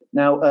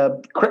 Now,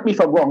 correct me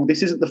if I'm wrong,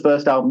 this isn't the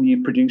first album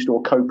you produced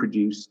or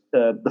co-produced,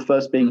 the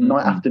first being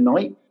Night After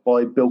Night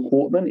by Bill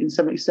Quartman in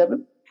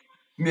 1977.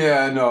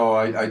 Yeah, no,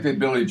 I did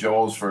Billy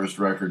Joel's first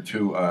record,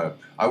 too.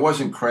 I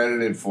wasn't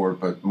credited for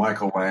it, but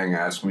Michael Lang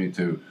asked me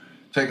to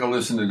take a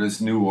listen to this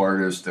new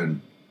artist,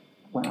 and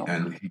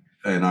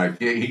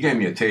he gave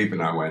me a tape,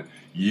 and I went,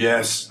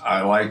 yes,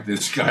 I like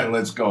this guy,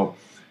 let's go.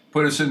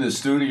 Put us in the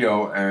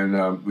studio,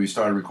 and we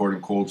started recording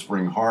Cold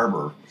Spring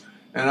Harbor.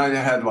 And I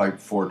had like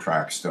 4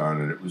 tracks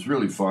done, and it was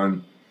really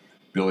fun.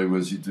 Billy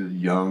was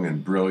young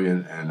and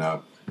brilliant, and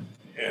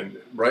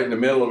right in the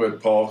middle of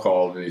it, Paul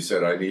called and he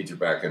said, "I need you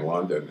back in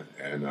London."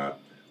 And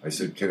I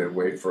said, can it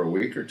wait for a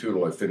week or two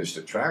till I finish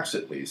the tracks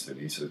at least?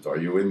 And he said, are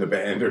you in the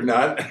band or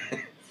not?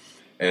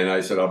 And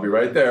I said, I'll be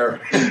right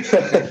there.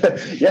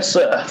 Yes,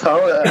 sir.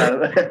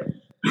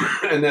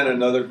 And then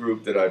another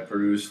group that I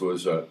produced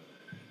was,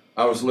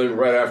 I was living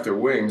right after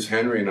Wings.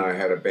 Henry and I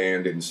had a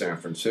band in San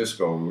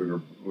Francisco,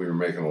 and we were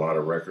making a lot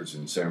of records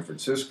in San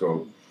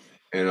Francisco.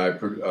 And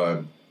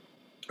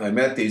I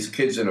met these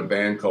kids in a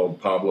band called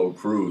Pablo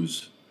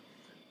Cruz.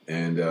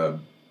 And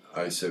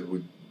I said,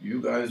 would you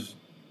guys,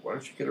 why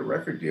don't you get a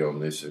record deal?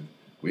 And they said,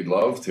 we'd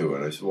love to.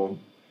 And I said, well,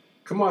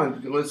 come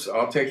on,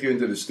 I'll take you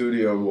into the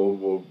studio and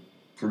we'll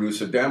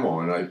produce a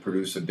demo. And I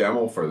produced a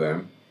demo for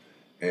them.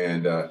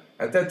 And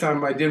at that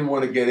time, I didn't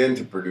want to get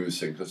into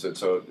producing because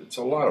it's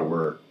a lot of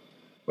work.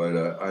 But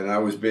and I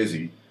was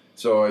busy.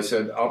 So I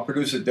said, I'll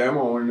produce a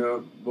demo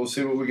and we'll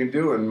see what we can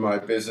do. And my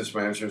business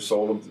manager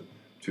sold them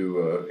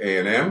to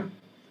A&M.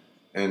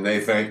 And they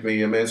thanked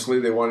me immensely.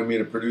 They wanted me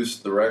to produce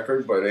the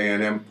record, but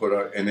A&M put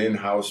an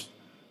in-house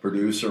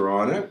producer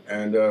on it,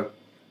 and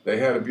they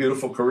had a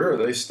beautiful career.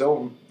 They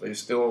still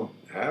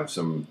have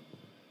some.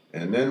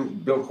 And then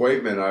Bill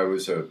Quaitman, I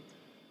was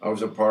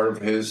a part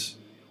of his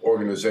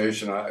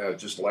organization. I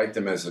just liked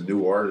him as a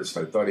new artist.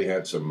 I thought he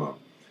had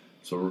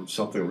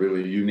something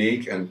really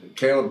unique. And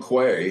Caleb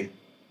Quay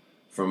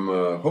from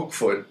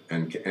Hookfoot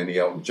and the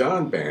Elton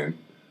John band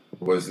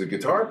was the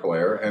guitar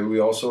player, and we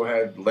also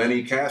had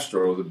Lenny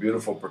Castro, the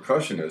beautiful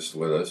percussionist,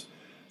 with us.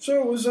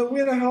 So it was we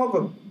had a hell of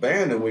a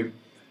band, and I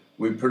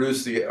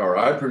produced the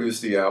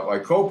album. I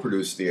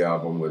co-produced the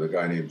album with a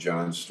guy named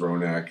John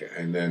Stronach,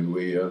 and then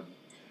we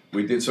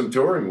did some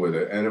touring with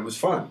it, and it was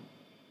fun.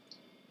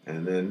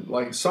 And then,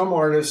 like some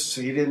artists,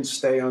 he didn't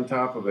stay on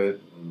top of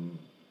it, and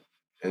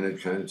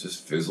it kind of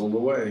just fizzled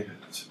away.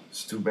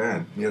 It's too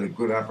bad. He had a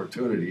good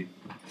opportunity.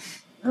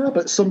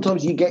 But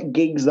sometimes you get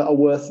gigs that are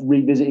worth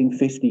revisiting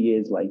 50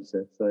 years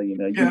later. So, you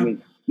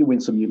win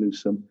some, you lose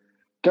some.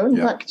 Going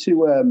back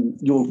to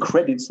your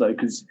credits, though,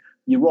 because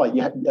you're right.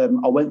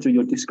 I went through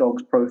your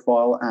Discogs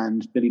profile,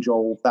 and Billy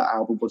Joel, that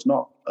album was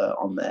not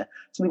on there.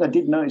 Something I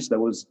did notice,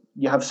 though, was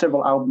you have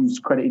several albums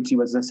credited to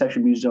you as a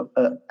session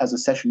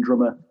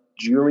drummer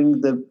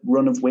during the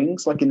run of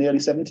Wings, like in the early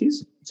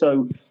 70s.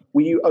 So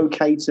were you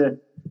okay to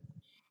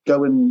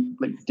go and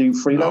do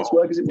freelance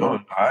work, as it were?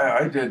 No,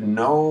 I did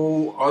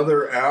no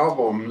other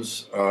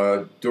albums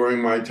during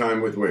my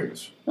time with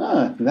Wings.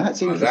 That's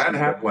interesting. That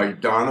happened,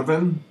 like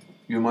Donovan,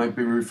 you might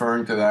be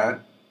referring to that.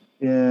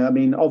 Yeah, I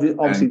mean,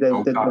 obviously there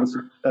was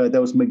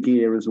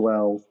McGear as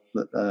well.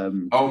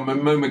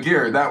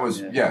 McGear, that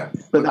was,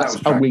 But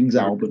that's a Wings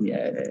album,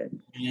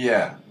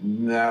 Yeah,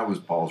 that was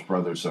Paul's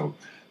brother. So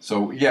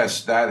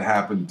yes, that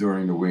happened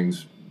during the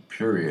Wings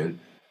period.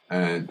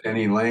 And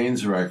Denny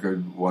Lane's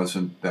record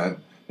wasn't that.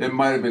 It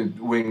might have been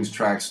Wings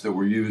tracks that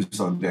were used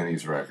on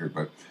Denny's record,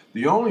 but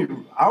the only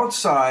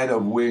outside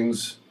of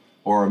Wings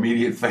or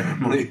Immediate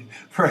Family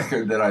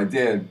record that I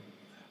did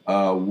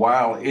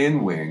while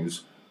in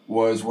Wings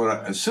was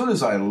as soon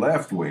as I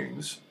left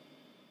Wings,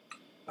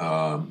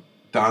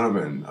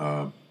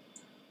 Donovan,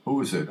 who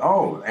was it?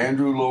 Oh,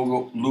 Andrew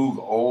Loog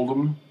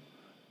Oldham.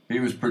 He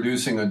was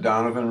producing a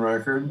Donovan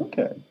record.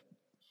 Okay.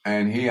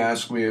 And he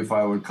asked me if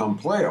I would come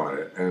play on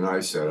it, and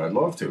I said I'd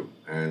love to.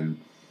 And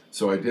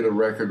so I did a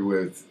record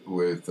with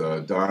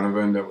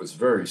Donovan that was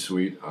very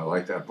sweet. I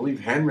liked that. I believe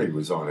Henry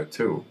was on it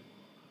too.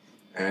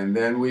 And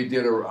then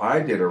I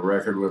did a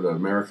record with an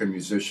American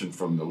musician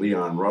from the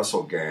Leon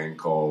Russell gang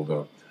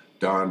called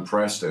Don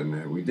Preston,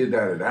 and we did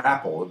that at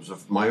Apple. It was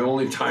my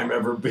only time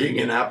ever being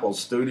in Apple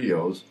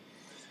Studios,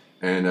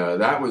 and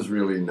that was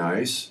really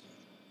nice.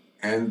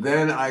 And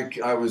then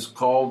I was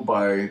called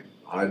by.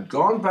 I'd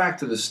gone back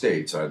to the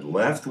States. I'd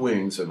left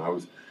Wings, and I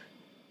was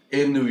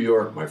in New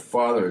York. My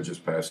father had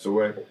just passed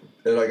away,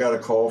 and I got a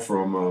call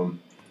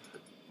from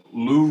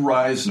Lou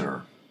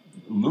Reisner.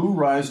 Lou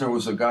Reisner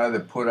was the guy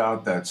that put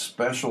out that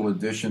special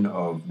edition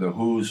of The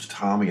Who's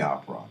Tommy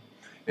Opera.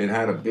 It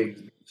had a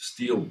big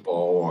steel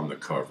ball on the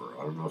cover.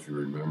 I don't know if you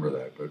remember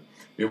that, but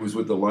it was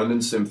with the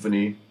London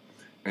Symphony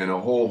and a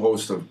whole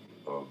host of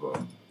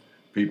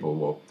people.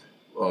 Well,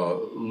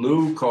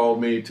 Lou called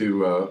me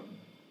to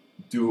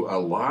do a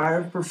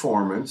live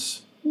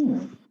performance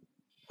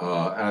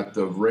at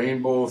the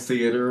Rainbow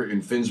Theater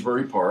in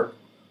Finsbury Park.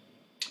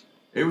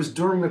 It was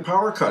during the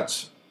power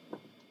cuts.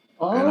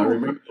 Oh. And I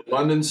remember the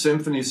London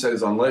Symphony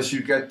says, unless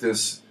you get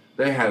this,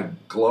 they had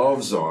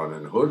gloves on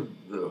and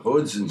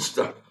hoods and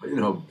stuff,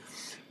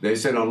 They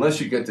said, unless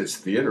you get this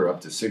theater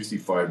up to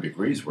 65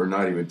 degrees, we're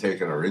not even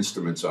taking our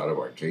instruments out of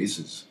our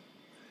cases.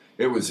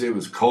 It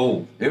was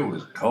cold. It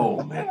was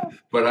cold, man.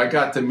 But I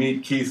got to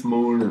meet Keith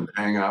Moon and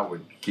hang out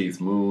with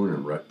Keith Moon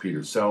and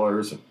Peter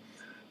Sellers and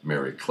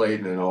Mary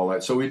Clayton and all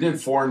that. So we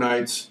did 4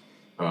 nights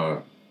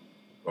of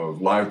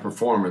live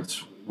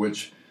performance,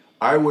 which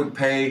I would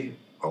pay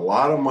a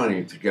lot of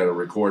money to get a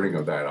recording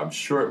of that. I'm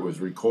sure it was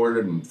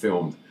recorded and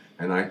filmed,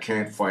 and I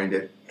can't find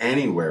it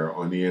anywhere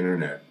on the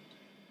internet.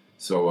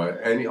 So,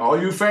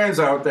 all you fans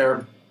out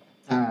there,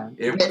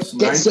 it was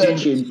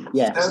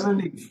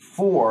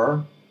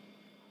 1974.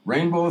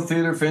 Rainbow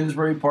Theatre,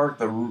 Finsbury Park,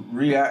 the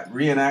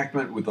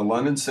reenactment with the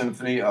London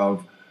Symphony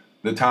of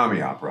the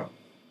Tommy Opera.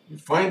 You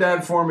find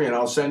that for me, and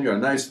I'll send you a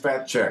nice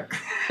fat check.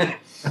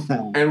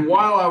 And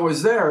while I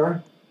was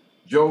there,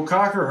 Joe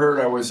Cocker heard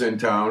I was in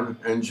town,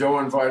 and Joe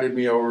invited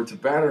me over to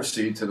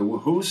Battersea to the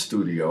Who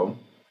studio,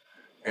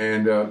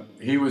 and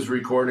he was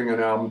recording an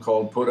album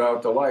called Put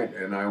Out the Light,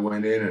 and I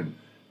went in, and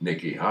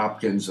Nicky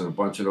Hopkins and a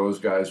bunch of those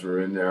guys were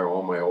in there,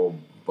 all my old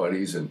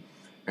buddies, and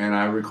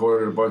I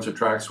recorded a bunch of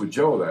tracks with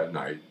Joe that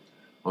night.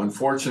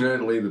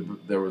 Unfortunately,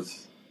 there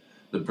was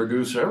the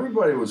producer.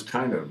 Everybody was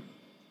kind of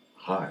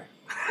high.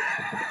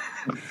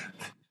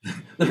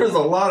 There was a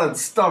lot of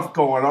stuff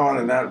going on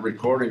in that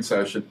recording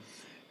session,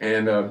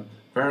 and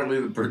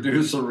apparently the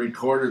producer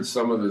recorded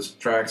some of the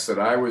tracks that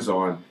I was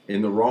on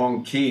in the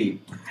wrong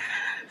key.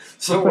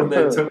 So when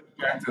they took it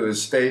back to the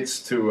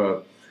States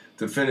to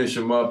finish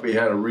them up, he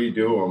had to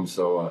redo them.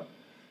 So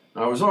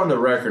I was on the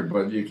record,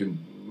 but you can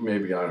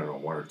maybe, I don't know,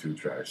 one or two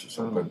tracks or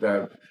something.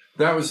 But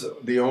that was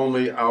the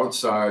only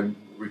outside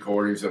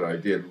recordings that I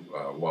did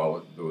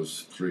while it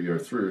was 3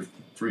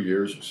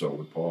 years or so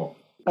with Paul.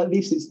 At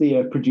least it's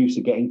the producer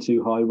getting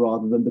too high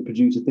rather than the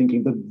producer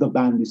thinking the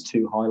band is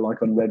too high,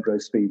 like on Red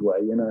Rose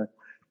Speedway, you know.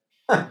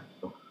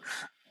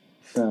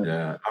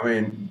 Yeah, I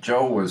mean,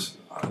 Joe was,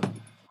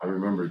 I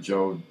remember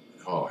Joe,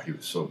 oh, he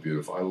was so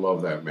beautiful. I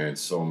love that man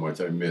so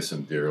much. I miss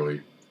him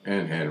dearly,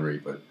 and Henry,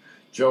 but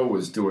Joe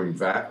was doing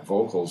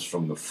vocals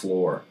from the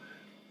floor.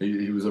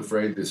 He was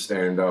afraid to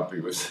stand up.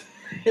 He was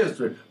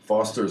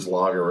Foster's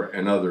Lager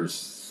and other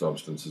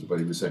substances, but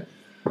he was saying,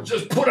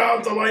 just put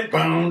out the light,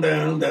 down,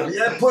 down, down.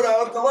 Yeah, put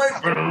out the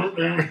light, down,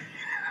 down.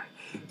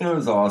 It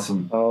was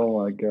awesome.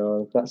 Oh my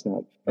God, that's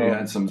not. He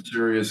had some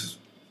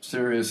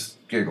serious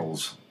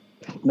giggles.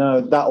 No,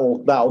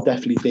 that'll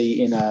definitely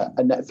be in a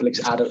Netflix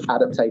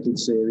adapted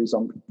series.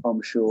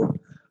 I'm sure.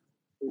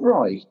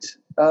 Right.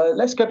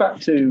 Let's go back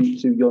to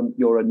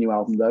your new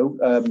album though.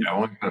 I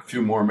only got a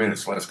few more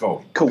minutes. Let's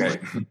go. Cool. Okay.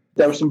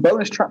 There were some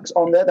bonus tracks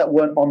on there that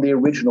weren't on the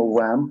original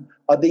Ram.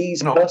 Are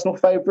these personal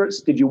favourites?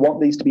 Did you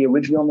want these to be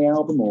originally on the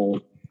album, or?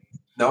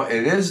 No,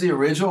 it is the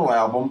original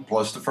album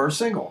plus the first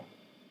single.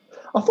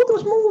 I thought there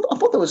was more. I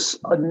thought there was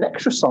an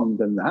extra song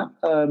than that.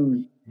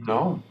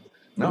 No.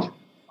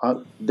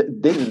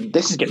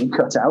 This is getting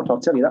cut out. I'll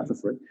tell you that for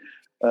free.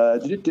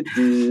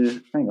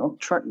 Hang on,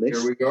 track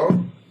list. Here we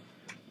go.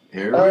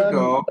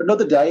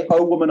 Another Day.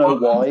 Oh Woman, Oh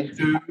Why. 1,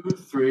 2,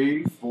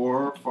 3,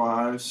 4,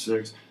 5,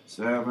 6,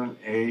 7,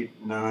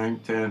 8, 9,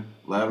 10,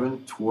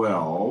 11,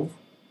 12.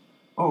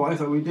 Oh, I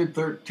thought we did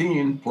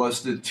 13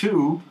 plus the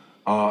 2,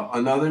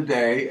 Another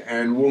Day,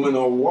 and Woman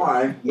Oh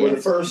Why were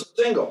the first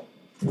single.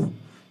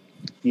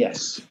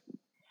 Yes.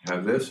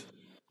 Have this?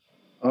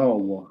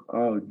 Oh.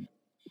 No,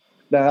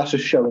 that's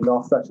just showing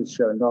off.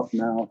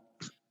 Now.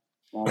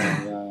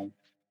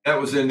 That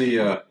was in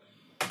the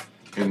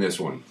in this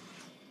one.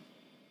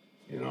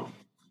 You know.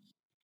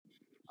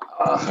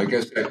 I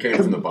guess that came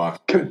from the box.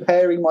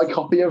 Comparing my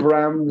copy of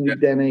Ram with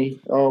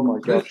Denny. Oh my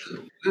gosh.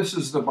 This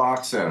is the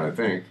box set, I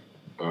think.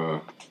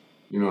 The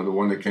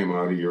one that came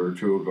out a year or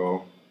two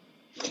ago.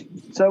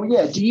 So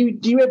yeah, do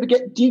you ever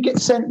get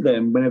sent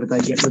them whenever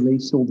they get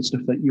released, all the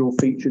stuff that you're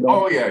featured on?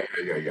 Oh yeah.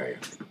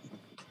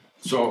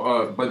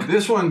 So, but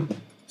this one,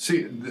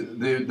 see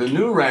the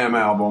new Ram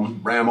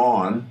album, Ram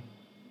On.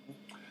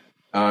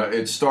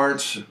 It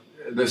starts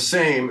the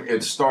same.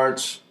 It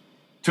starts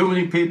Too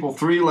Many People,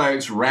 Three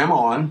Legs, Ram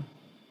On.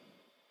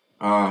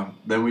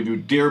 Then we do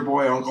Dear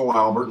Boy, Uncle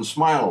Albert, and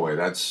Smile Away.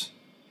 That's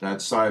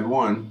side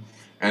one.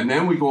 And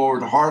then we go over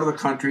to Heart of the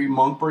Country,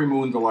 Monkbury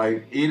Moon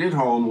Delight, Eat at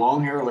Home,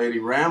 Long Hair Lady,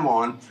 Ram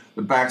On,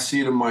 The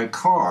Backseat of My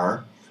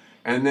Car.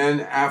 And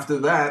then after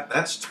that,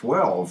 that's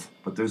 12.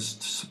 But there's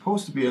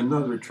supposed to be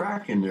another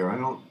track in there. I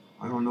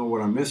don't know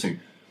what I'm missing.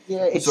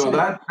 Yeah. So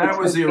that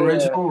was the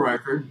original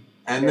record.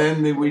 And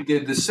then we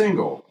did the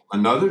single,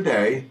 Another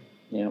Day,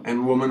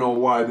 and Woman Oh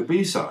Why, the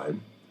B-side.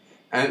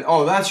 And,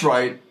 that's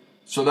right.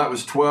 So that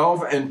was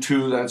 12 and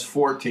 2, that's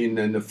 14.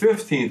 Then the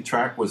 15th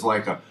track was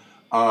like a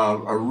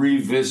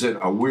revisit,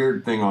 a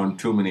weird thing on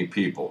Too Many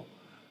People.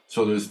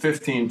 So there's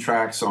 15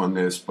 tracks on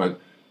this,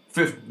 but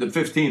the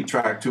 15th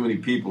track, Too Many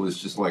People,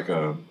 is just like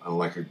a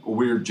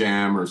weird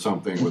jam or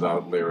something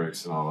without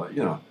lyrics and all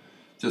that.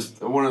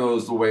 Just one of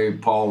those, the way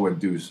Paul would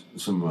do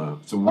some weird.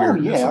 Oh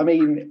yeah,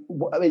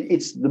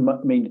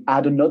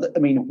 add another.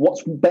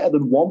 What's better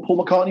than one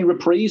Paul McCartney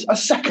reprise? A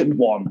second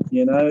one.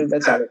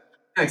 That's how it.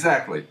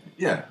 Exactly.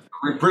 Yeah.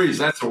 Reprise,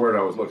 that's the word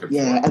I was looking for.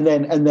 Yeah, and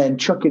then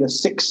chuck in a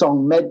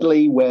 6-song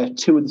medley where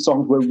 2 of the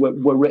songs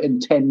were written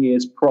 10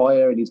 years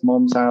prior in his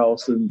mom's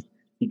house, and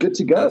you're good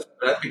to go.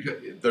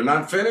 They're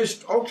not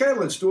finished? Okay,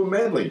 let's do a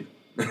medley.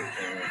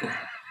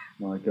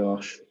 My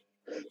gosh.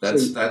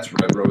 That's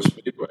Red Rose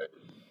Speedway.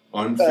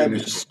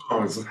 Unfinished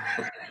songs.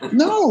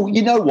 No,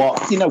 you know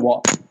what?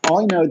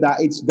 I know that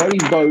it's very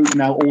vogue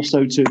now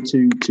also to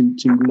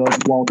love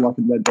Wildlife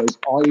and Red Rose.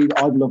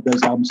 I've loved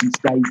those albums since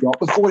day dot,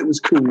 before it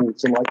was cool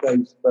to like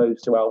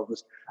those 2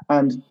 albums.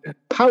 And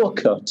Power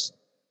Cut,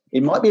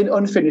 it might be an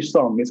unfinished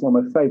song. It's one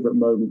of my favourite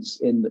moments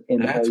in the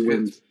whole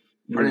room.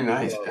 Pretty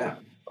nice, yeah.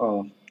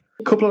 Oh.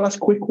 A couple of last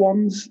quick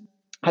ones.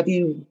 Have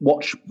you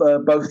watched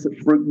both the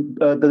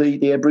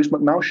Bruce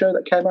McMouse show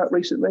that came out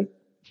recently?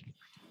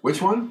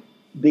 Which one?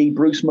 The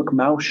Bruce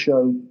McMouse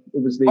show.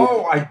 It was the.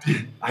 Oh,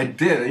 I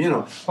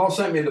did. Paul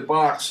sent me the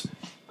box,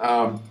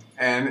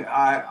 and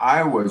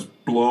I was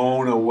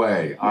blown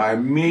away. I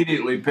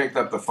immediately picked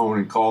up the phone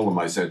and called him.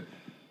 I said,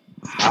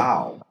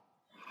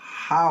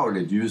 How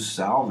did you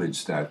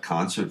salvage that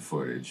concert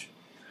footage?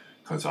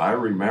 Because I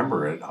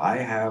remember it. I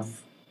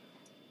have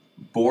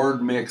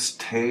board mix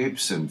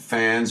tapes and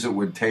fans that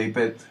would tape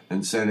it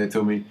and send it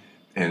to me,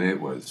 and it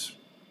was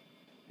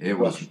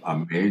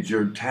a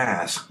major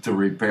task to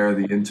repair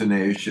the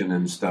intonation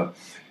and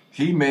stuff.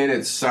 He made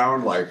it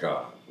sound like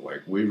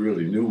we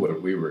really knew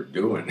what we were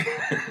doing.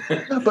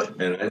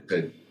 And I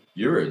said,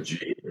 "You're a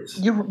genius.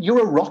 You're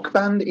a rock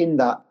band in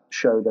that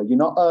show, though. You're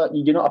not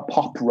a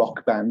pop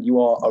rock band. You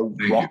are a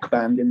rock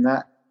band in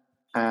that."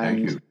 And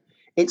Thank you.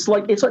 it's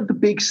like the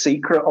big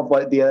secret of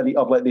the early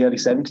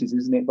 70s,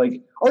 isn't it?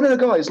 Like, oh no,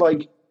 guys,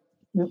 like,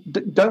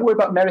 don't worry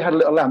about Mary Had a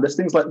Little Lamb. There's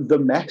things like The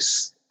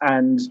Mess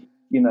and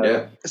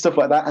stuff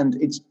like that, and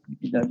it's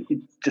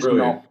it's just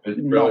Brilliant.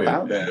 not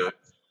about.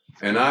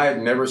 And I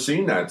had never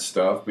seen that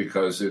stuff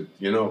because it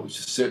was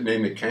just sitting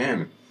in the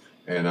can.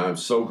 And I'm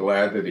so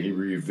glad that he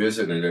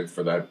revisited it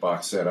for that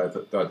box set. I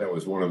thought that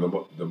was one of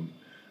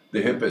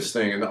the hippest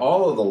thing. And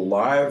all of the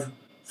live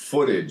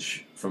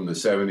footage from the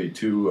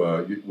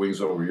 72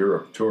 Wings Over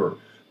Europe tour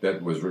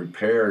that was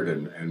repaired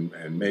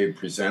and made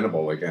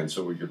presentable again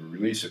so we could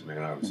release it,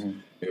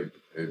 man.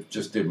 It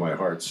just did my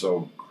heart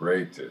so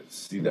great to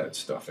see that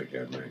stuff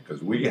again, man,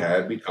 because we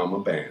had become a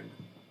band.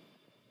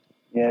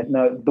 Yeah,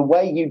 no, the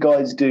way you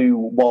guys do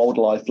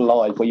Wildlife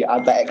live, where you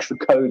add that extra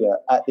coda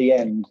at the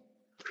end,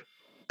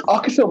 I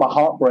could feel my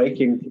heart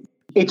breaking.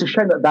 It's a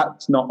shame that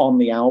that's not on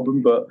the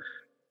album, but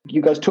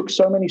you guys took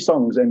so many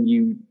songs and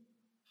you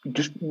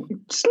just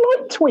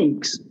slight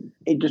tweaks.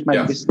 It just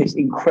made this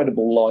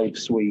incredible live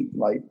suite.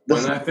 Like,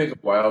 when I think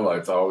of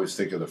Wildlife, I always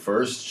think of the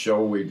first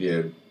show we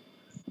did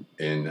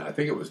in, I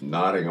think it was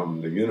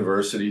Nottingham, the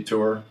University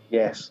tour.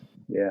 Yes,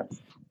 yeah.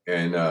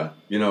 And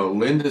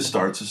Linda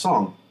starts a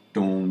song.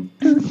 Dun,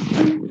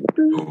 dun,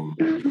 dun.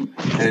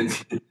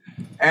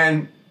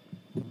 And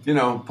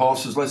Paul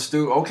says,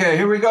 okay,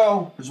 here we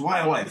go. There's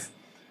Wildlife.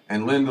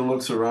 And Linda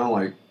looks around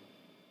like,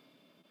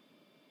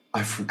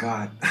 I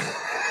forgot.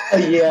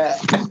 Yeah.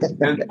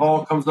 And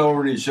Paul comes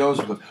over and he shows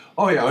us,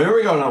 oh yeah, here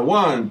we go now,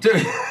 1, 2.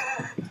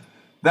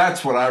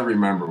 That's what I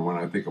remember when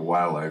I think of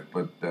Wildlife.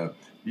 But the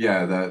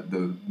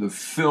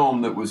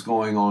film that was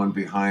going on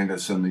behind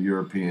us on the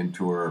European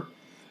tour,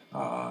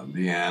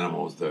 the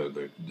animals,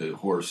 the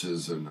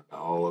horses, and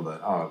all of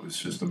that. Oh, it was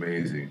just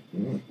amazing.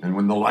 Mm-hmm. And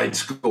when the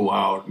lights go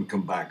out and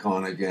come back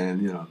on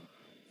again,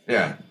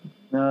 yeah.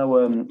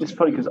 No, it's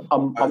funny because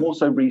I'm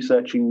also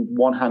researching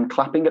One Hand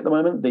Clapping at the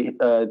moment,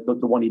 the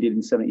one he did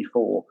in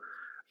 '74.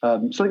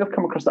 Something I've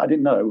come across that I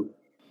didn't know.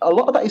 A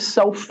lot of that is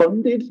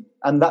self-funded,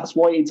 and that's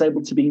why it's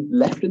able to be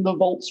left in the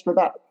vaults for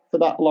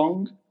that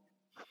long,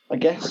 I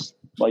guess.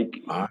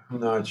 Like, I'm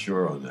not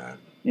sure on that.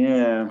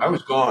 Yeah, I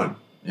was gone.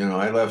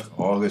 I left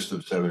August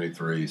of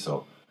 '73,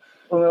 so.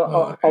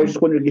 Well, I was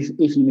just wondering if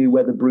you knew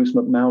whether Bruce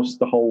McMouse,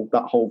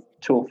 that whole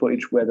tour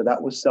footage, whether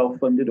that was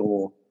self-funded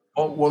or.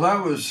 Oh well,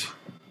 that was.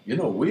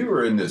 We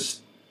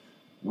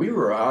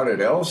were out at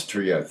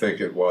Elstree, I think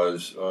it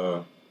was,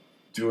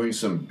 doing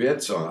some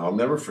bits on. I'll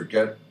never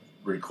forget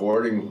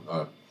recording.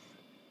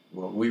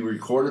 We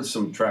recorded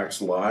some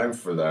tracks live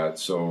for that,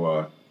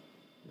 so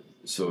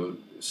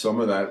some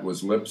of that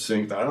was lip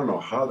synced. I don't know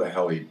how the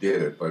hell he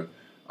did it, but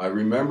I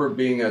remember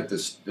being at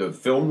the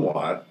film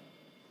lot,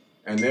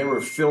 and they were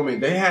filming.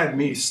 They had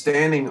me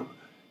standing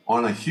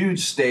on a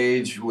huge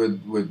stage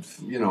with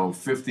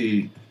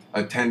 50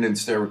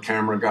 attendants. There were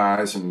camera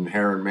guys and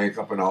hair and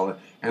makeup and all that,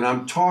 and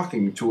I'm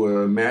talking to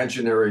an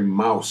imaginary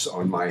mouse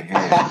on my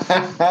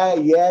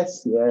hand.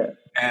 Yes, yeah.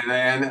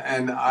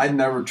 And I'd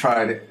never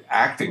tried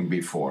acting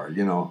before,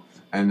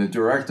 And the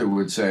director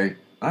would say,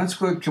 "That's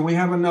good. Can we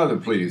have another,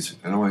 please?"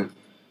 And I went,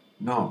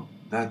 "No,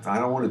 I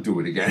don't want to do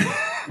it again."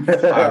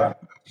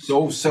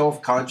 So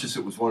self-conscious.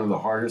 It was one of the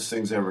hardest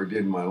things I ever did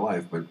in my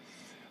life. But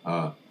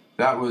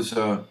that was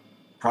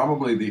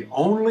probably the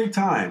only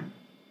time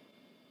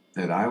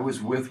that I was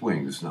with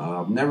Wings.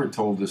 Now, I've never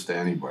told this to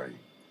anybody.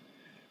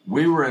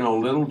 We were in a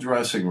little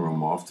dressing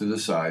room off to the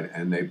side,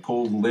 and they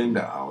pulled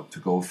Linda out to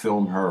go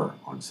film her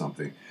on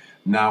something.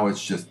 Now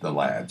it's just the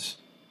lads.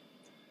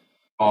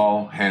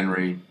 Paul,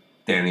 Henry,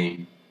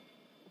 Denny,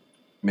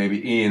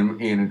 maybe Ian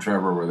and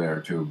Trevor were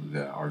there too,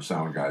 our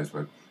sound guys,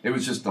 but it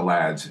was just the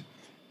lads.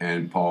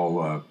 And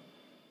Paul,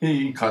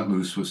 he cut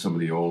loose with some of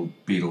the old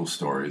Beatles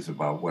stories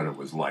about what it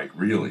was like,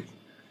 really.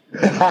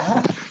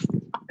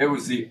 It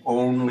was the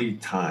only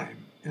time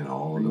in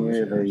all of those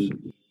years.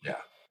 Yeah.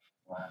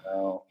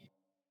 Wow.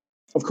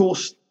 Of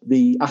course,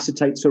 the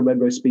acetates for Red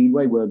Rose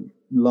Speedway were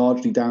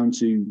largely down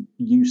to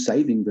you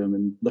saving them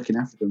and looking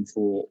after them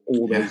for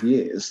all those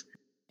years,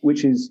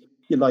 which is,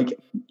 you're like,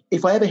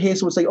 if I ever hear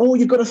someone say, "Oh,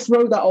 you've got to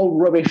throw that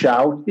old rubbish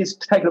out,"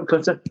 just take it up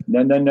closer.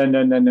 No. That's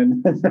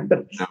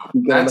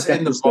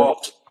in the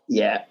vault.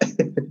 Yeah.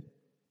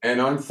 And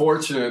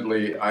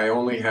unfortunately, I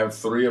only have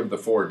 3 of the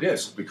 4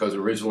 discs because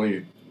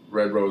originally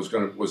Red Rose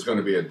was going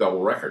to be a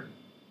double record.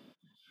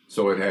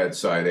 So it had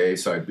side A,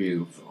 side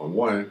B on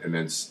one, and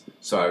then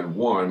side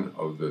 1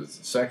 of the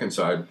second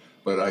side.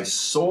 But I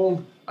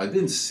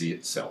didn't see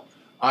it sell.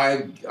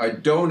 I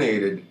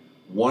donated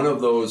one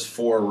of those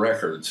 4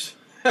 records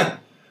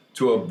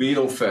to a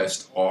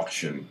Beatlefest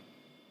auction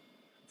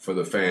for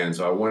the fans.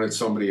 I wanted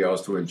somebody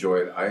else to enjoy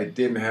it. I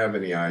didn't have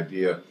any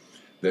idea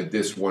that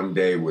this one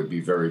day would be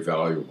very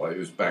valuable. It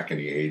was back in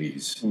the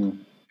 80s.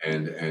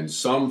 And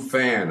some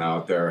fan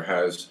out there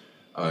has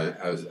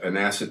an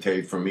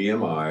acetate from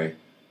EMI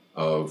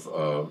of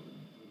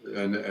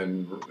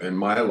and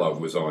My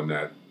Love was on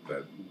that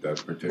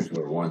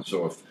particular one.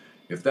 So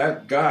if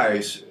that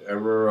guy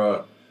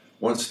ever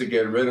wants to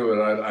get rid of it,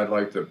 I'd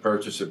like to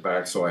purchase it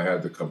back so I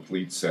had the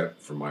complete set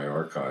for my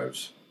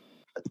archives.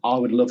 I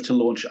would love to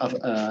launch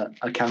a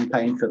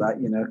campaign for that.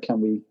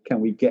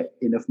 Can we get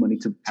enough money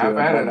to have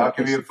at it? I'll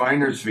give you a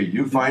finder's fee.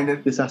 You find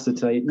it. This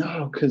acetate,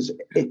 no, because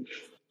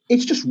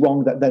it's just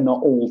wrong that they're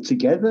not all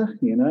together.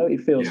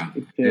 It feels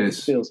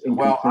incomplete.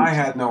 Well,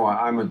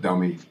 I'm a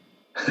dummy.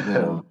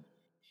 That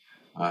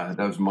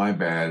was my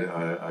bad.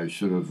 I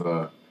should have.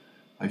 Well,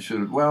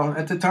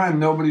 at the time,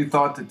 nobody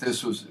thought that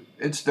this was.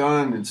 It's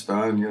done.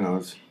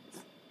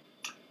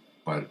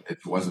 But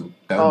it wasn't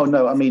done. Oh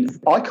no! I mean,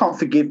 I can't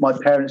forgive my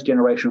parents'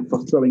 generation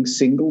for throwing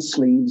single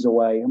sleeves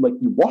away. I'm like,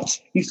 what?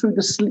 You threw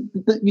the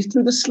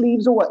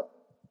sleeves away?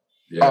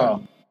 Yeah.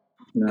 Oh,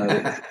 no,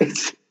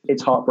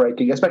 it's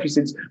heartbreaking, especially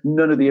since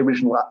none of the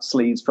original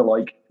sleeves for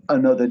like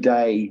Another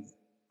Day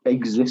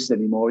exists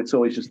anymore. It's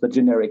always just the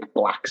generic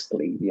black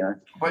sleeve,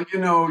 But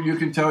you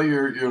can tell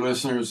your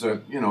listeners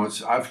that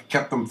I've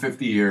kept them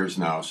 50 years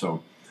now,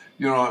 so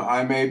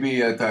I may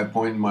be at that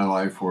point in my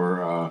life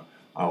where.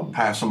 I'll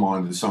pass them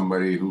on to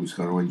somebody who's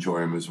going to enjoy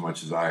them as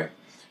much as I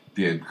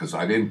did, because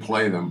I didn't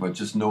play them, but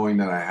just knowing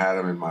that I had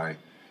them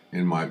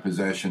in my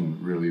possession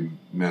really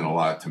meant a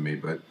lot to me.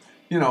 But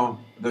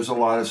there's a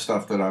lot of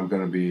stuff that I'm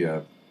going to be.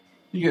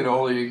 You get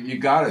older, you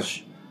got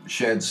to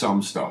shed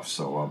some stuff.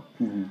 So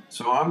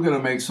so I'm going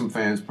to make some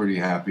fans pretty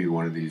happy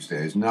one of these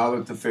days. Now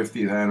that the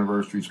 50th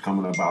anniversary is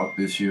coming about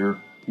this year,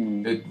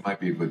 it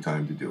might be a good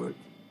time to do it.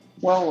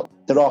 Well,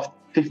 there are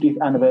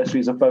 50th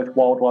anniversaries of both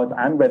Wildlife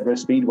and Red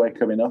Rose Speedway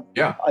coming up.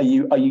 Yeah. Are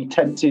you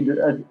tempted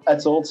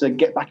at all to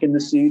get back in the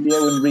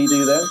studio and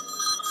redo them?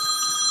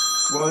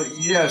 Well,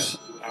 yes.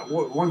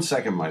 1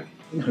 second, Mike.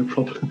 No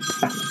problem.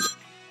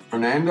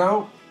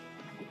 Fernando,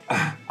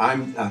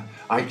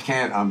 I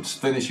can't. I'm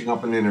finishing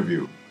up an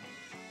interview.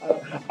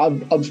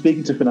 I'm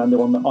speaking to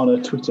Fernando on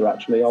a Twitter,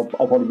 actually. I'll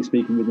probably be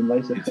speaking with him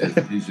later.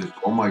 He's just,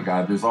 oh my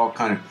God, there's all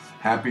kind of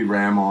Happy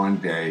Ram-On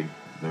Day.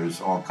 There's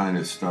all kind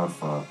of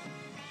stuff.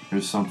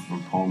 There's something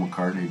from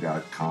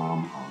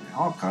PaulMcCartney.com.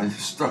 All kinds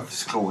of stuff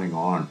is going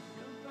on.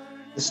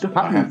 There's stuff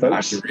happening, folks. I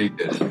have to read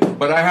this.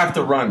 But I have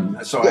to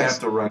run. So yes. I have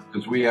to run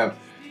because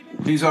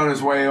he's on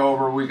his way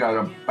over. We got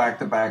a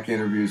back-to-back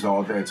interviews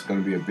all day. It's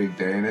going to be a big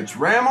day. And it's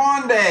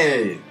Ram-On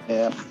Day.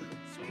 Yeah.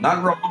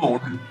 Not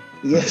Ramon.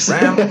 Yes.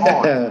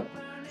 Ram-On.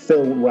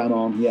 Phil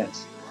Ram-On,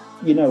 yes.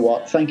 You know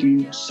what? Thank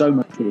you so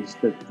much for this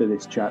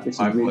chat. This is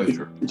My really,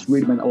 pleasure. It's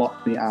really meant a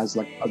lot to me.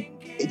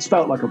 It's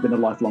felt like I've been a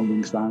lifelong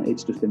Wings fan.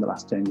 It's just been the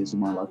last 10 years of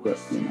my life. But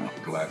I'm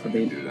glad to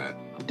do that.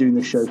 Doing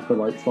this show for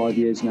like 5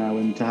 years now,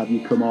 and to have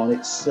you come on,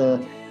 it's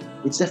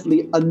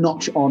definitely a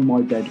notch on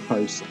my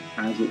bedpost,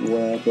 as it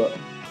were. But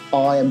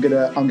I'm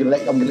gonna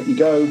let you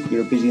go.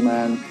 You're a busy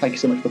man. Thank you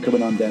so much for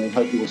coming on, Denny.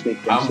 Hopefully we'll speak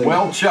again soon.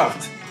 Well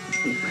chuffed.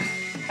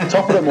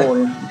 Top of the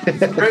morning.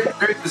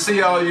 great to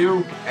see all of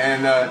you,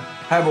 and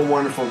have a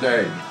wonderful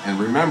day. And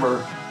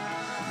remember,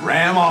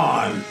 Ram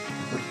on.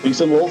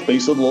 Peace and love.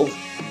 Peace and love.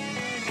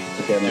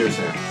 Okay, cheers,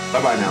 Sam.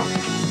 Bye-bye now.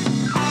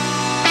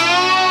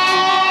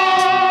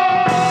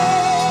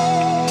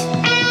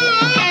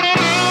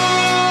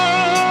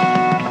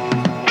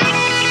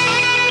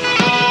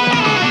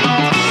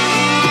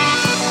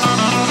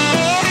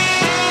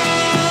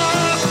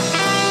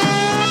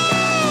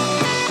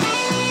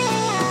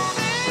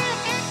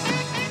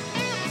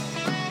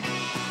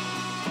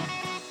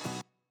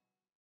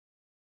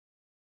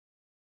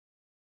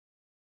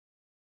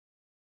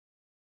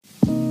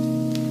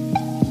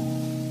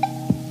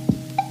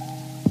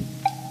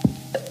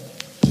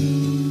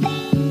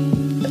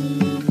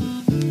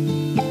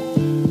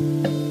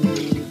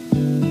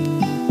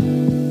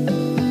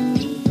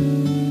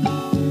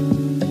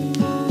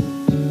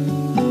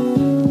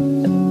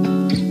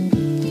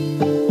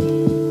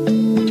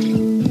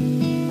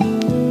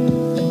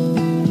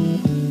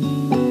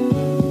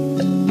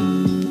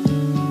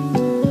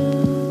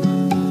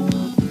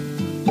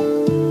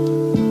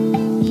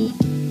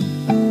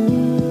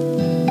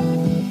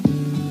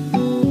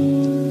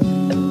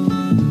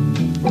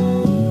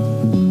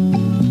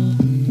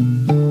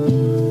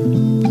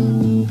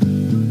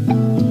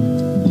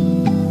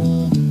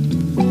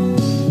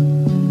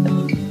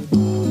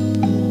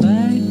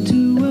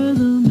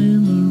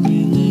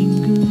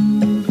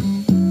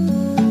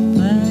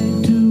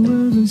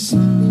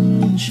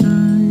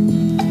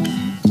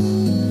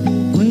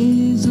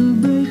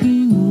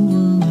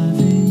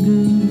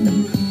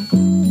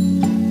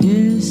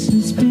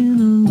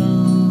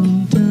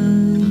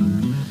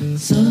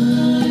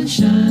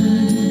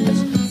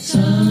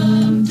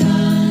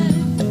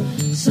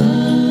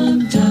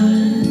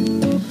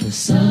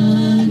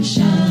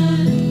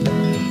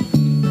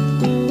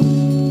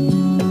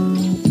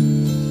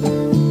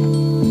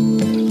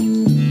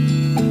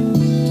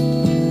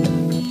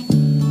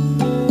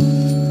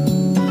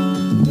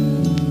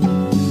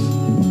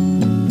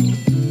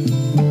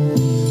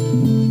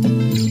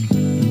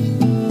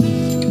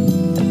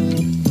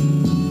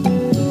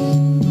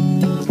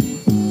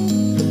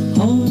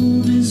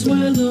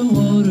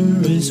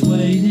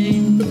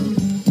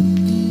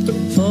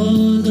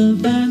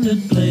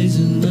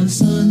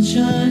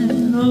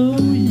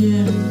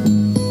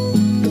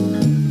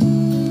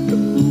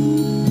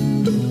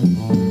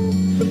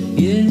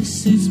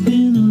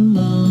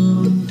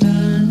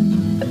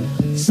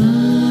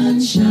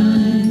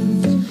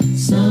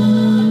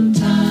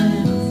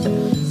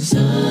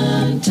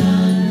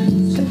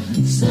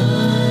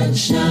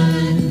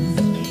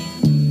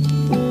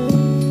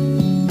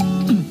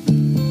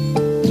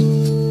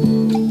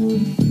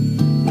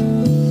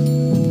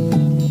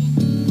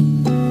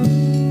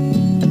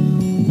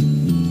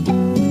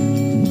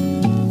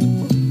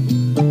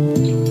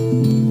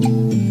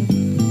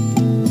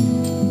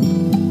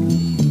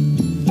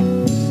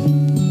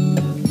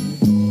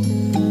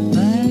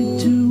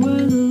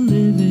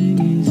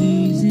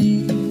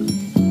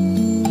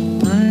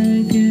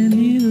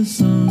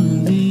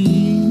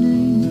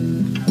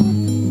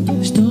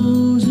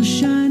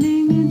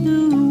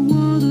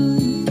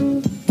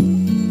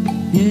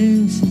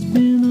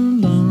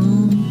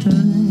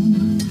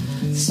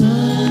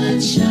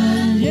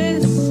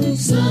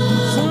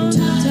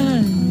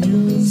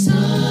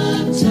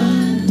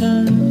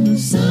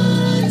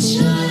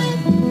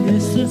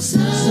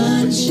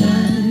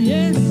 Sunshine,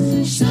 yes,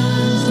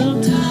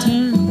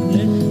 sometime,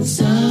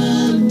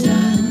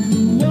 sometime.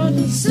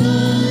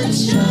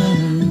 Sunshine,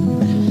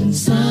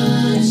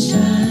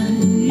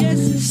 sunshine,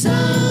 yes,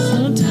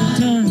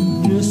 sometime,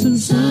 yes,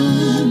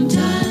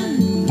 sometime,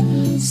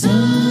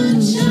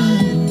 sunshine.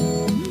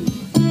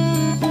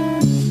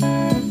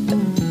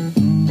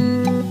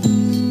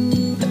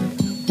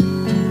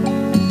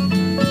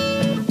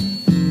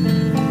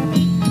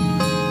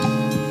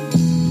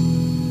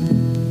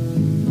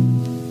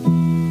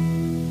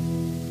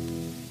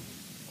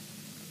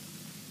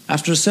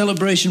 After a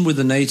celebration with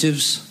the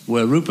natives,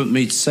 where Rupert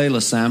meets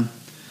Sailor Sam,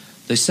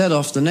 they set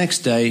off the next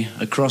day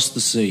across the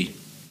sea.